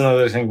that's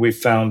another thing we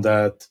found,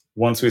 that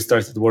once we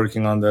started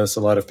working on this,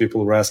 a lot of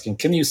people were asking,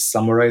 can you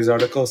summarize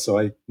articles so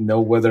I know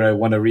whether I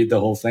want to read the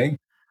whole thing?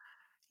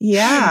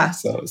 Yeah.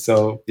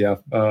 So yeah,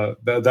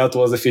 that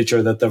was a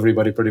feature that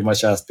everybody pretty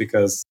much asked,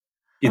 because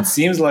it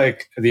seems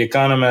like The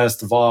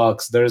Economist,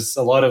 Vox, there's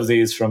a lot of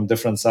these from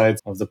different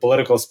sides of the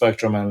political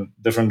spectrum and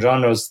different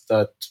genres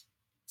that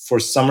for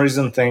some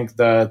reason think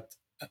that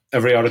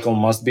every article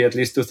must be at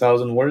least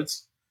 2,000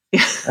 words.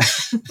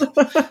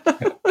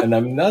 And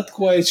I'm not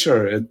quite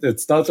sure.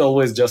 It's not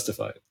always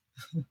justified.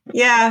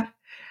 Yeah,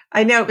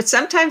 I know. But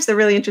sometimes the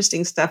really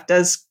interesting stuff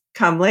does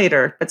come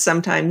later, but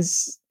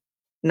sometimes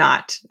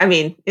not. I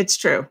mean, it's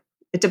true.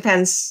 It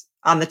depends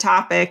on the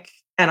topic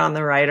and on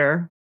the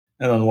writer.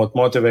 And on what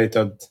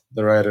motivated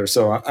the writer.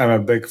 So I'm a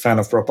big fan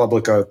of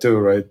ProPublica too,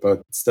 right?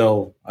 But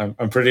still,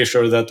 I'm pretty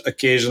sure that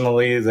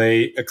occasionally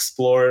they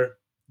explore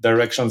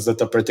directions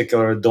that a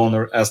particular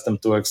donor asked them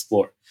to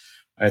explore,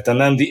 right? And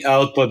then the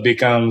output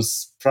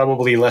becomes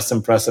probably less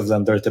impressive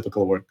than their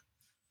typical work.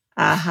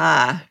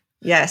 Aha.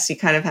 Yes, you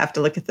kind of have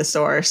to look at the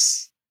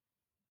source.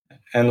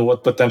 And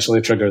what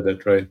potentially triggered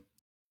it, right?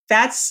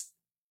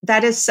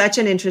 That is such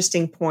an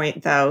interesting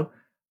point, though,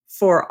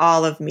 for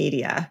all of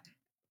media.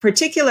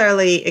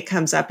 Particularly, it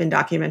comes up in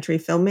documentary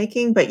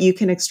filmmaking, but you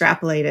can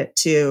extrapolate it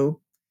to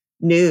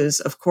news,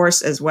 of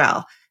course, as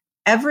well.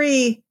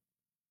 Everything,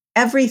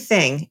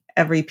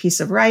 every piece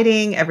of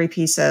writing, every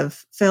piece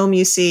of film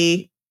you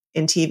see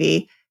in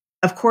TV,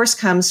 of course,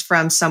 comes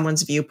from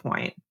someone's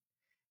viewpoint.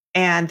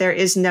 And there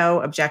is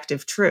no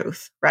objective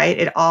truth, right?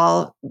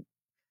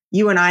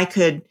 You and I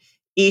could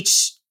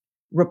each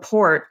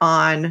report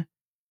on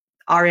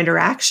our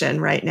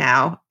interaction right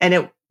now,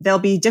 and there'll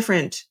be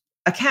different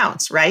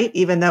accounts, right?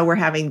 Even though we're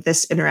having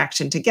this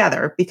interaction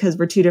together, because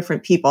we're two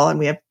different people and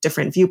we have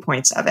different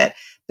viewpoints of it.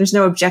 There's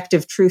no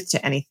objective truth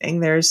to anything.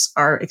 There's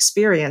our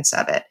experience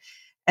of it.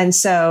 And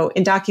so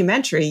in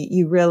documentary,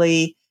 you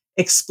really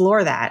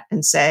explore that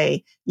and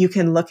say, you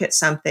can look at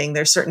something.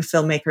 There's certain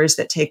filmmakers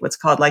that take what's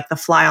called like the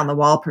fly on the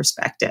wall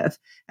perspective.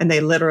 And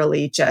they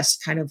literally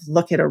just kind of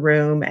look at a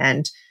room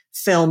and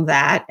film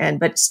that.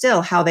 But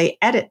still how they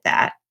edit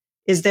that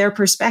is their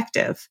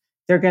perspective.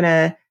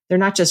 They're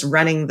not just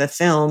running the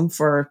film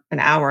for an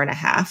hour and a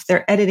half.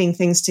 They're editing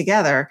things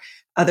together.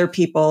 Other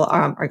people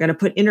are going to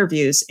put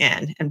interviews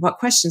in, and what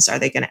questions are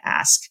they going to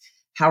ask?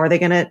 How are they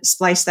going to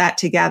splice that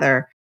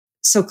together?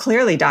 So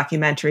clearly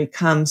documentary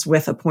comes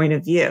with a point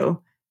of view,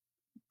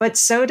 but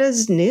so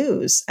does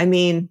news. I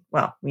mean,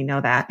 well, we know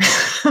that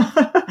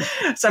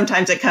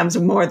sometimes it comes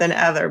more than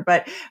other,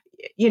 but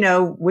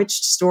which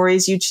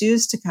stories you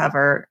choose to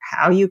cover,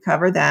 how you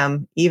cover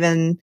them,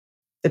 even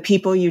the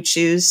people you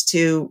choose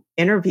to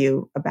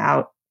interview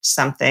about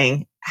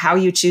something, how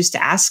you choose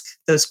to ask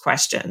those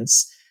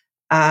questions,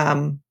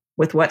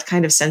 with what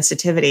kind of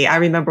sensitivity. I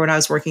remember when I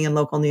was working in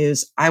local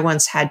news, I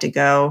once had to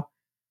go,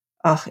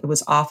 it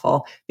was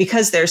awful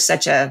because there's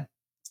such a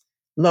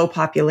small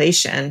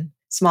population.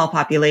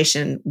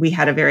 We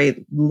had a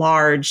very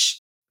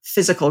large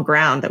physical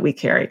ground that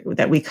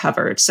we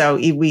covered. So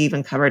we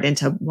even covered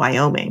into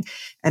Wyoming.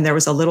 And there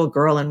was a little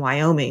girl in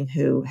Wyoming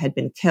who had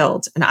been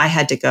killed. And I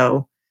had to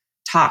go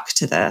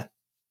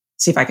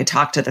see if I could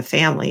talk to the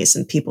families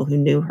and people who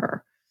knew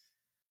her.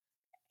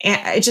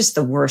 And it's just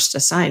the worst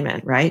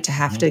assignment, right? To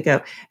have to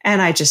go.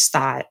 And I just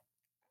thought,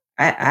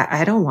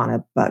 I don't want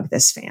to bug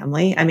this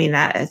family. I mean,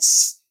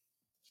 this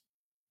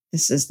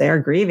is their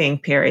grieving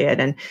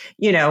period. And,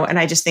 and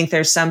I just think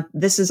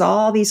this is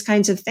all these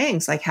kinds of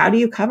things. Like, how do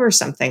you cover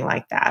something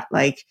like that?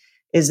 Like,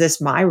 is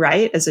this my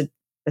right as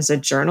a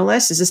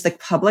journalist? Is this the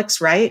public's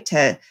right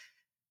to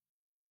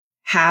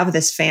have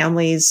this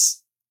family's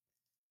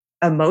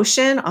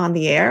emotion on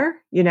the air,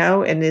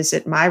 and is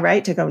it my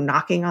right to go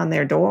knocking on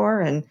their door?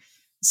 And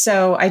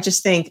so I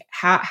just think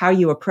how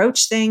you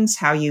approach things,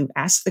 how you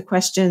ask the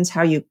questions,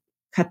 how you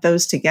cut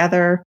those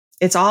together,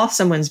 it's all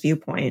someone's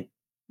viewpoint.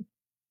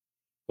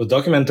 Well,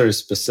 documentaries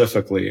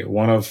specifically,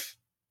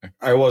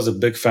 I was a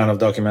big fan of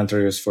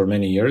documentaries for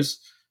many years.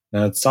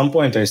 And at some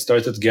point I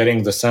started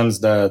getting the sense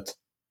that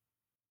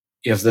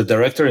if the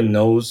director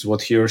knows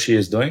what he or she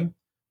is doing,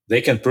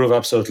 they can prove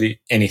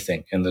absolutely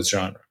anything in this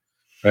genre.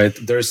 Right?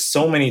 There's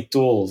so many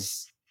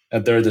tools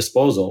at their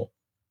disposal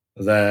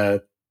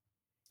that,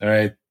 all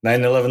right,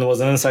 9/11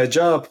 was an inside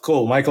job.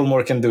 Cool. Michael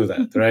Moore can do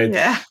that, right?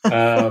 Yeah.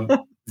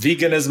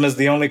 Veganism is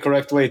the only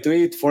correct way to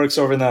eat. Forks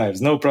over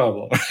knives, no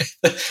problem.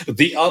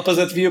 The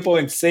opposite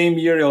viewpoint. Same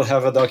year, you'll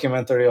have a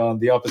documentary on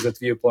the opposite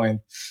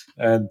viewpoint,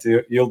 and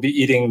you'll be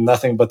eating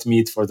nothing but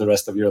meat for the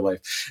rest of your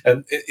life.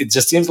 And it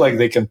just seems like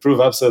they can prove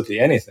absolutely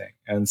anything.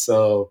 And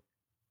so,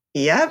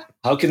 yep.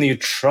 How can you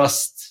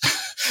trust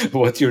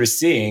what you're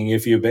seeing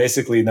if you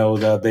basically know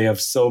that they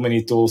have so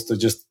many tools to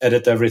just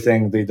edit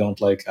everything they don't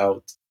like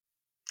out?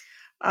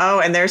 Oh,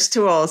 and there's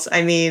tools.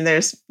 I mean,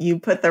 you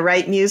put the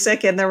right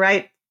music in the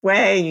right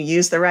way, you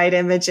use the right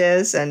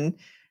images, and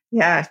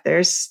yeah,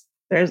 there's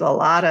a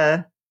lot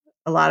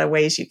of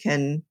ways you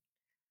can,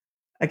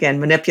 again,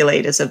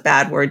 manipulate is a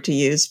bad word to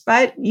use,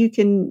 but you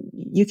can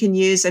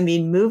use,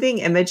 moving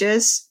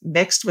images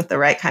mixed with the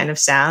right kind of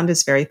sound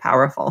is very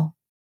powerful.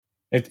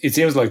 It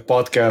seems like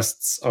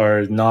podcasts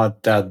are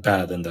not that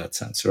bad in that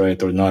sense,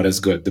 right? Or not as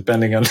good,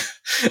 depending on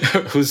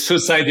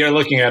whose side you're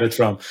looking at it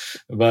from.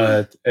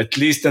 But at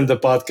least in the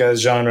podcast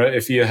genre,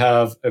 if you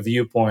have a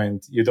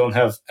viewpoint, you don't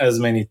have as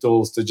many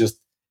tools to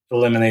just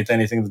eliminate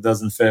anything that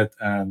doesn't fit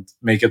and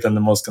make it in the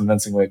most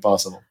convincing way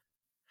possible.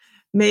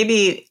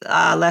 Maybe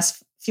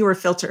less fewer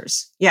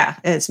filters. Yeah,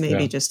 it's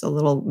maybe just a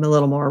little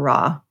more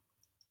raw.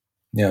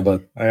 Yeah,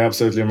 but I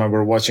absolutely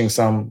remember watching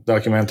some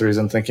documentaries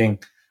and thinking,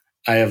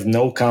 I have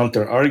no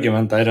counter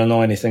argument. I don't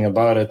know anything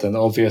about it. And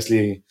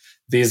obviously,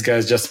 these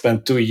guys just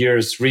spent 2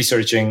 years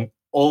researching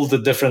all the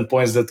different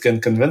points that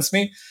can convince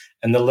me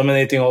and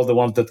eliminating all the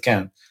ones that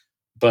can.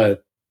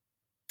 But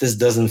this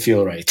doesn't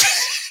feel right.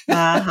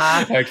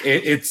 Like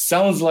it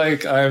sounds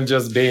like I'm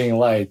just being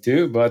lied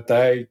to, but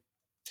I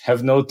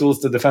have no tools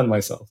to defend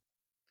myself.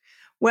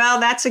 Well,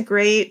 that's a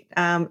great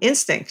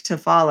instinct to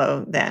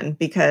follow then,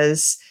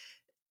 because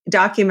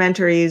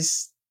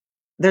documentaries,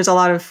 there's a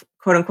lot of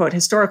quote unquote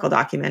historical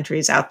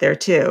documentaries out there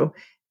too.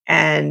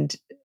 And,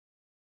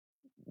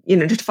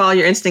 to follow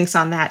your instincts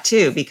on that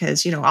too,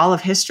 because, all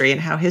of history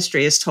and how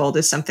history is told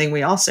is something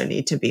we also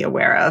need to be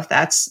aware of.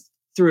 That's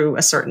through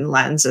a certain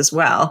lens as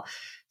well.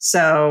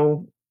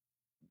 So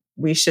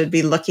we should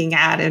be looking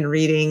at and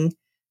reading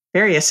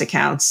various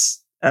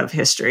accounts of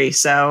history.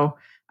 So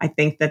I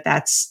think that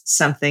that's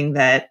something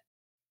that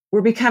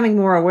we're becoming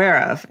more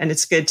aware of. And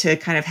it's good to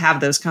kind of have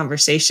those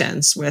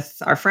conversations with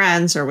our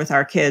friends or with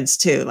our kids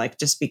too. Like,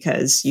 just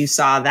because you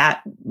saw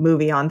that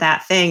movie on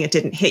that thing, it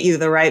didn't hit you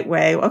the right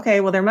way. Okay,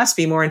 well, there must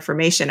be more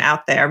information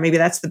out there. Maybe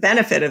that's the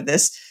benefit of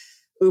this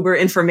uber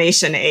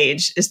information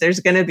age, is there's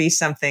going to be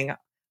something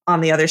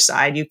on the other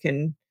side you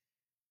can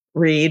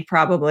read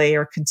probably,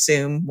 or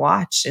consume,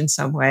 watch in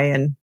some way.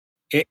 And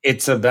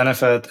it's a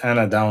benefit and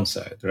a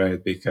downside,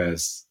 right?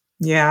 Because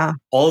yeah,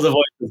 all the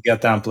voices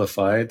get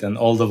amplified and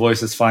all the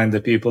voices find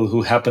the people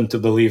who happen to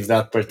believe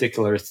that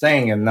particular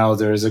thing. And now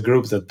there is a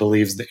group that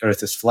believes the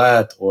earth is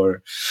flat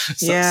or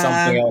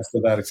something else to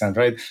that extent,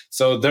 right?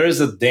 So there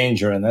is a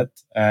danger in it,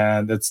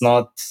 and it's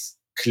not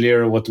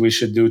clear what we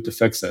should do to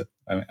fix it.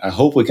 I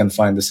hope we can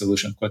find a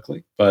solution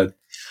quickly, but...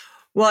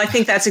 Well, I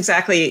think that's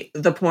exactly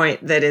the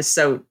point that is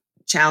so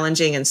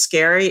challenging and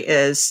scary,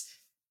 is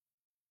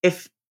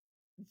if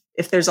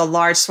there's a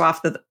large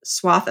swath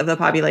of the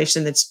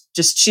population that's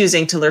just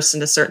choosing to listen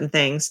to certain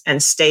things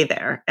and stay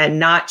there, and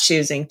not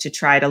choosing to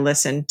try to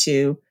listen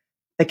to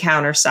the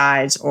counter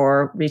sides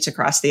or reach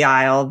across the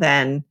aisle,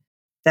 then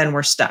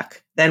we're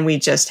stuck. Then we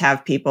just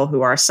have people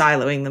who are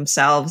siloing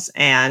themselves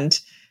and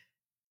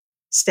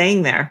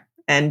staying there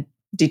and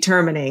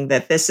determining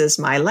that this is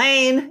my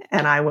lane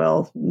and I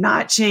will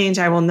not change.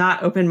 I will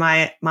not open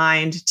my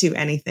mind to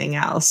anything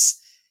else.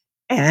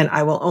 And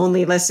I will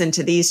only listen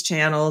to these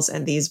channels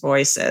and these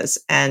voices.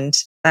 And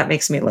that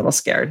makes me a little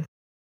scared.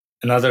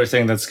 Another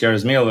thing that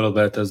scares me a little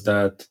bit is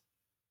that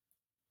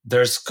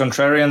there's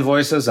contrarian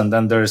voices and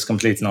then there's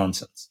complete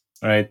nonsense,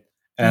 right?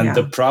 And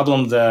the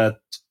problem that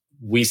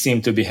we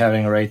seem to be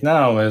having right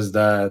now is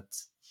that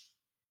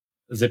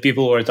the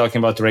people who are talking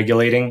about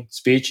regulating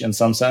speech in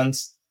some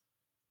sense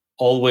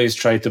always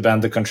try to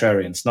ban the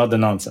contrarians, not the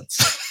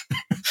nonsense.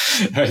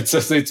 Right? So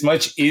it's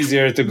much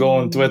easier to go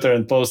on Twitter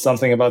and post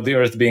something about the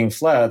earth being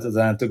flat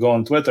than to go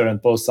on Twitter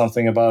and post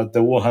something about the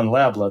Wuhan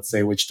lab, let's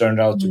say, which turned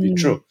out to be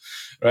true,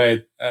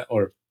 right?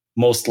 Or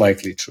most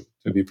likely true,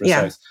 to be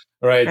precise,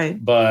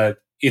 right? But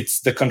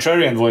it's the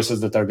contrarian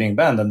voices that are being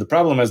banned. And the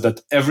problem is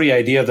that every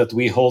idea that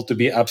we hold to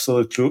be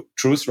absolute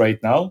truth right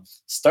now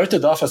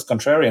started off as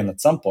contrarian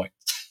at some point.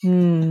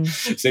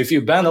 So if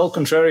you ban all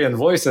contrarian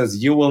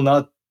voices, you will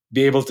not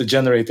be able to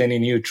generate any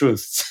new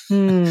truths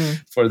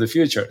for the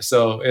future.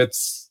 So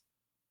it's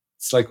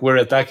like we're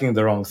attacking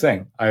the wrong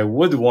thing. I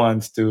would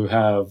want to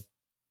have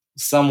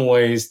some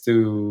ways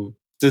to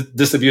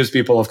disabuse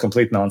people of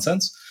complete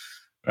nonsense,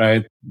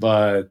 right?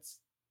 But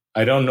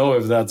I don't know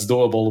if that's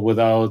doable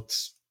without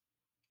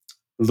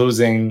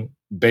losing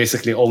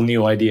basically all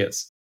new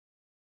ideas.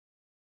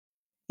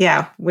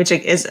 Yeah, which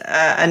is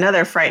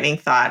another frightening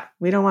thought.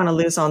 We don't want to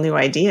lose all new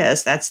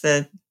ideas. That's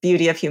the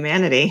beauty of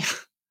humanity.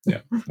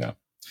 Yeah.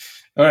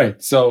 All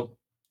right. So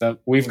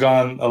we've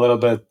gone a little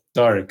bit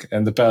dark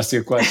in the past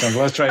few questions.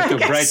 Let's try to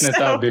brighten it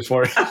up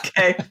before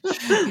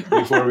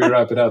we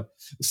wrap it up.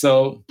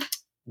 So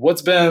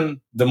what's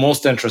been the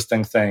most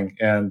interesting thing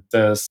in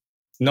this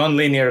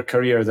nonlinear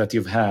career that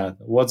you've had?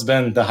 What's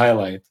been the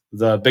highlight,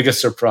 the biggest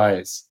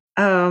surprise?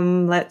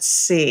 Let's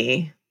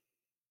see.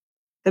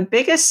 The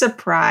biggest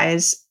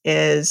surprise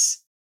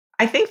is,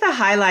 I think the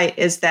highlight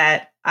is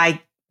that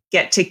I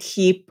get to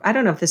keep, I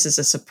don't know if this is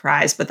a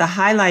surprise, but the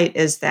highlight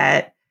is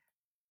that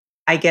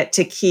I get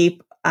to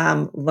keep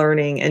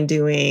learning and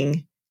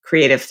doing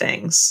creative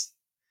things,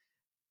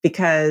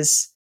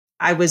 because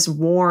I was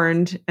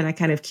warned, and I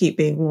kind of keep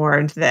being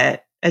warned,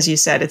 that, as you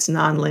said, it's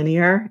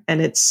nonlinear,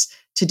 and it's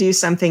to do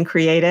something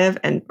creative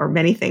or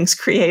many things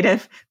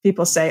creative.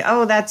 People say,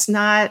 oh, that's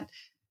not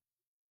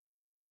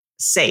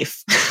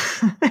safe.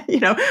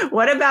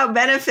 What about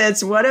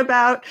benefits? What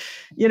about,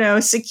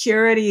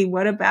 security?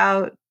 What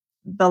about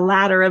the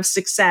ladder of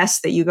success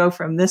that you go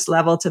from this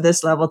level to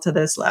this level to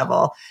this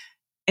level?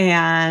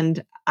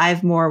 And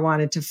I've more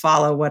wanted to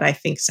follow what I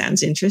think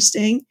sounds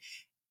interesting.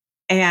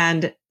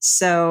 And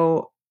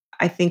so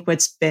I think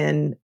what's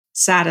been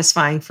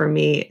satisfying for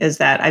me is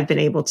that I've been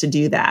able to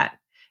do that.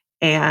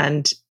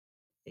 And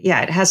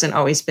yeah, it hasn't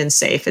always been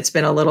safe. It's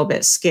been a little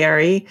bit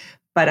scary,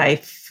 but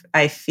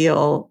I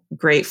feel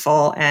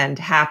grateful and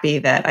happy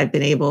that I've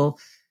been able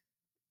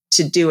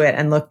to do it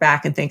and look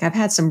back and think I've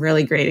had some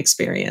really great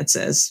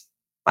experiences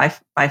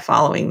by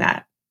following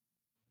that.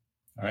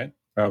 All right.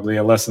 Probably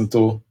a lesson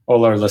to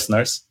all our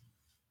listeners.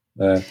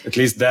 At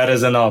least that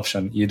is an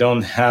option. You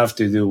don't have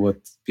to do what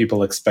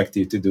people expect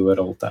you to do at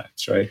all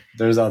times, right?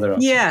 There's other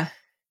options. Yeah.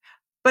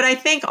 But I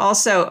think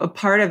also a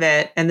part of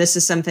it, and this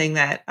is something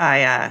that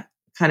I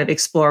kind of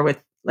explore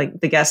with like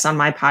the guests on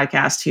my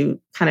podcast who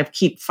kind of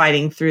keep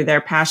fighting through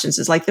their passions,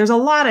 is like there's a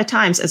lot of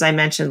times, as I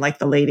mentioned, like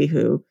the lady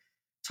who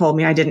told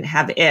me I didn't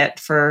have it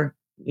for,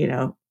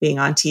 being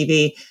on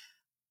TV.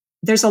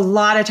 There's a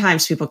lot of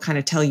times people kind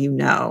of tell you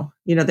no.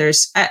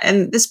 There's,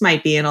 and this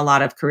might be in a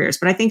lot of careers,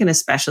 but I think, and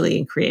especially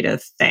in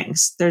creative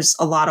things, there's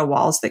a lot of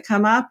walls that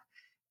come up,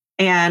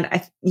 and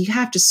you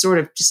have to sort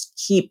of just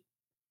keep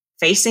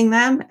facing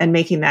them and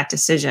making that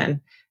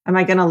decision. Am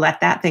I going to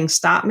let that thing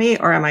stop me,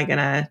 or am I going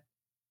to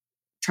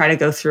try to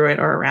go through it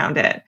or around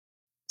it?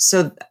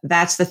 So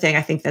that's the thing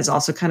I think that's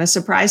also kind of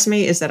surprised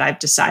me, is that I've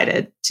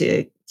decided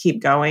to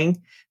keep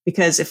going.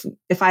 Because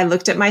if I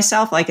looked at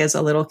myself like as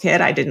a little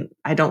kid, I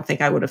don't think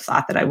I would have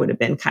thought that I would have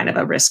been kind of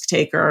a risk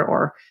taker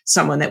or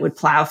someone that would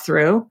plow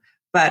through,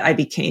 but I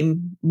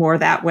became more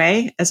that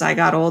way as I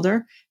got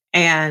older.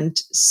 And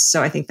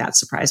so I think that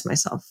surprised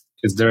myself.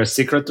 Is there a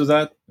secret to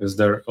that? Is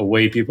there a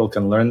way people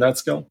can learn that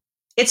skill?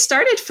 It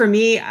started for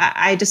me.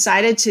 I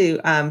decided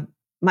to,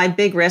 my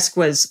big risk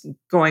was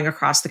going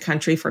across the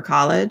country for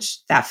college.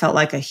 That felt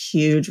like a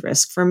huge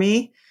risk for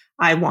me.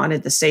 I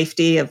wanted the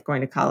safety of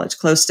going to college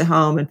close to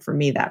home. And for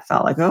me, that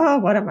felt like, oh,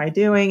 what am I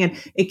doing? And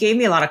it gave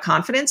me a lot of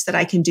confidence that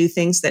I can do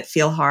things that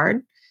feel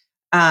hard.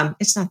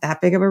 It's not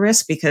that big of a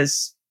risk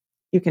because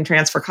you can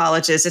transfer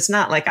colleges. It's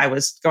not like I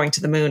was going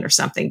to the moon or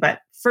something. But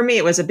for me,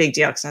 it was a big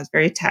deal because I was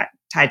very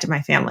tied to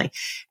my family.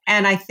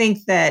 And I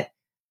think that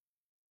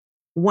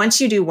once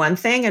you do one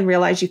thing and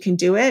realize you can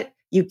do it,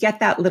 you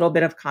get that little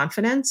bit of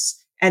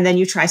confidence, and then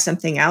you try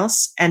something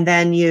else. And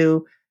then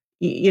you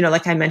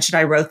like I mentioned,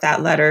 I wrote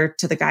that letter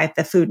to the guy at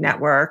the Food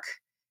Network,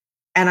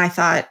 and I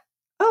thought,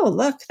 oh,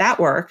 look, that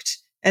worked.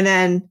 And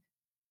then,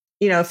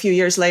 a few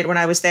years later when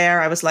I was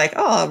there, I was like,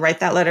 oh, I'll write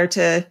that letter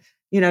to,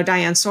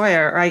 Diane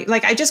Sawyer. Or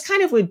I just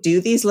kind of would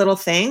do these little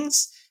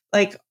things.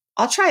 Like,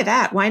 I'll try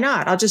that. Why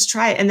not? I'll just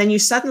try it. And then you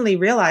suddenly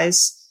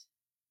realize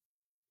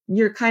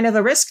you're kind of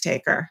a risk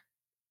taker,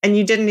 and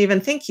you didn't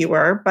even think you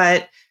were,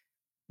 but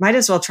might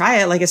as well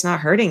try it. Like, it's not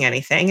hurting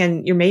anything,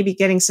 and you're maybe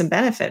getting some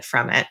benefit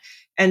from it.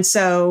 And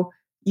so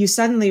you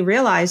suddenly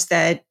realize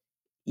that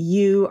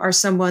you are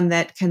someone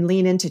that can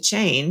lean into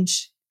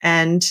change,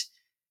 and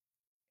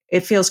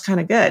it feels kind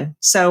of good.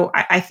 So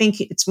I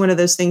think it's one of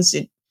those things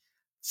that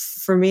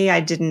for me,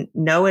 I didn't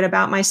know it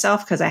about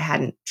myself because I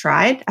hadn't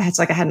tried. It's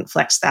like I hadn't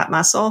flexed that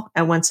muscle.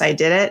 And once I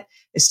did it,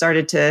 it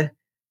started to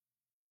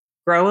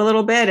grow a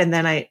little bit. And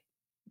then I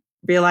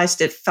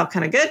realized it felt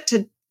kind of good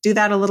to do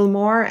that a little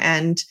more.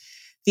 And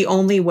the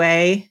only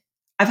way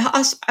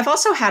I've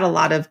also had a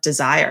lot of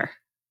desire.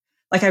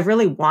 Like, I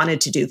really wanted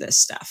to do this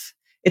stuff.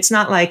 It's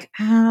not like,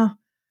 I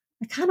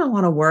kind of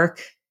want to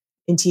work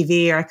in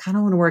TV, or I kind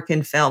of want to work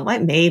in film.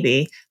 Like,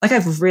 maybe, like,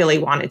 I've really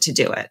wanted to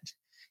do it.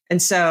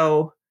 And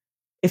so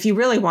if you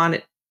really want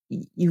it,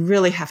 you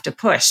really have to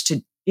push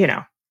to,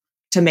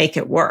 to make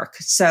it work.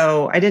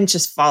 So I didn't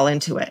just fall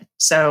into it.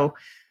 So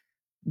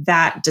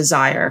that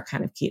desire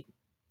kind of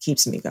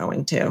keeps me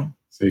going too.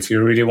 So if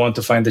you really want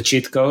to find the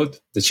cheat code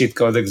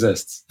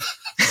exists.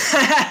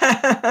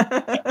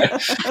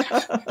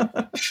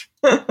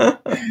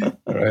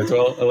 All right.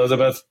 Well,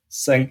 Elizabeth,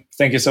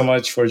 thank you so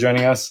much for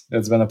joining us.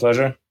 It's been a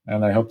pleasure,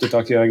 and I hope to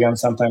talk to you again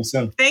sometime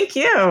soon. Thank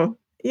you.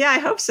 Yeah, I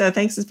hope so.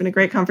 Thanks. It's been a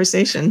great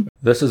conversation.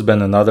 This has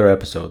been another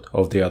episode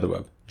of The Other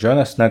Web. Join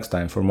us next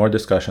time for more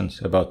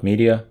discussions about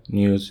media,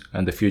 news,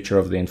 and the future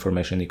of the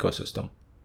information ecosystem.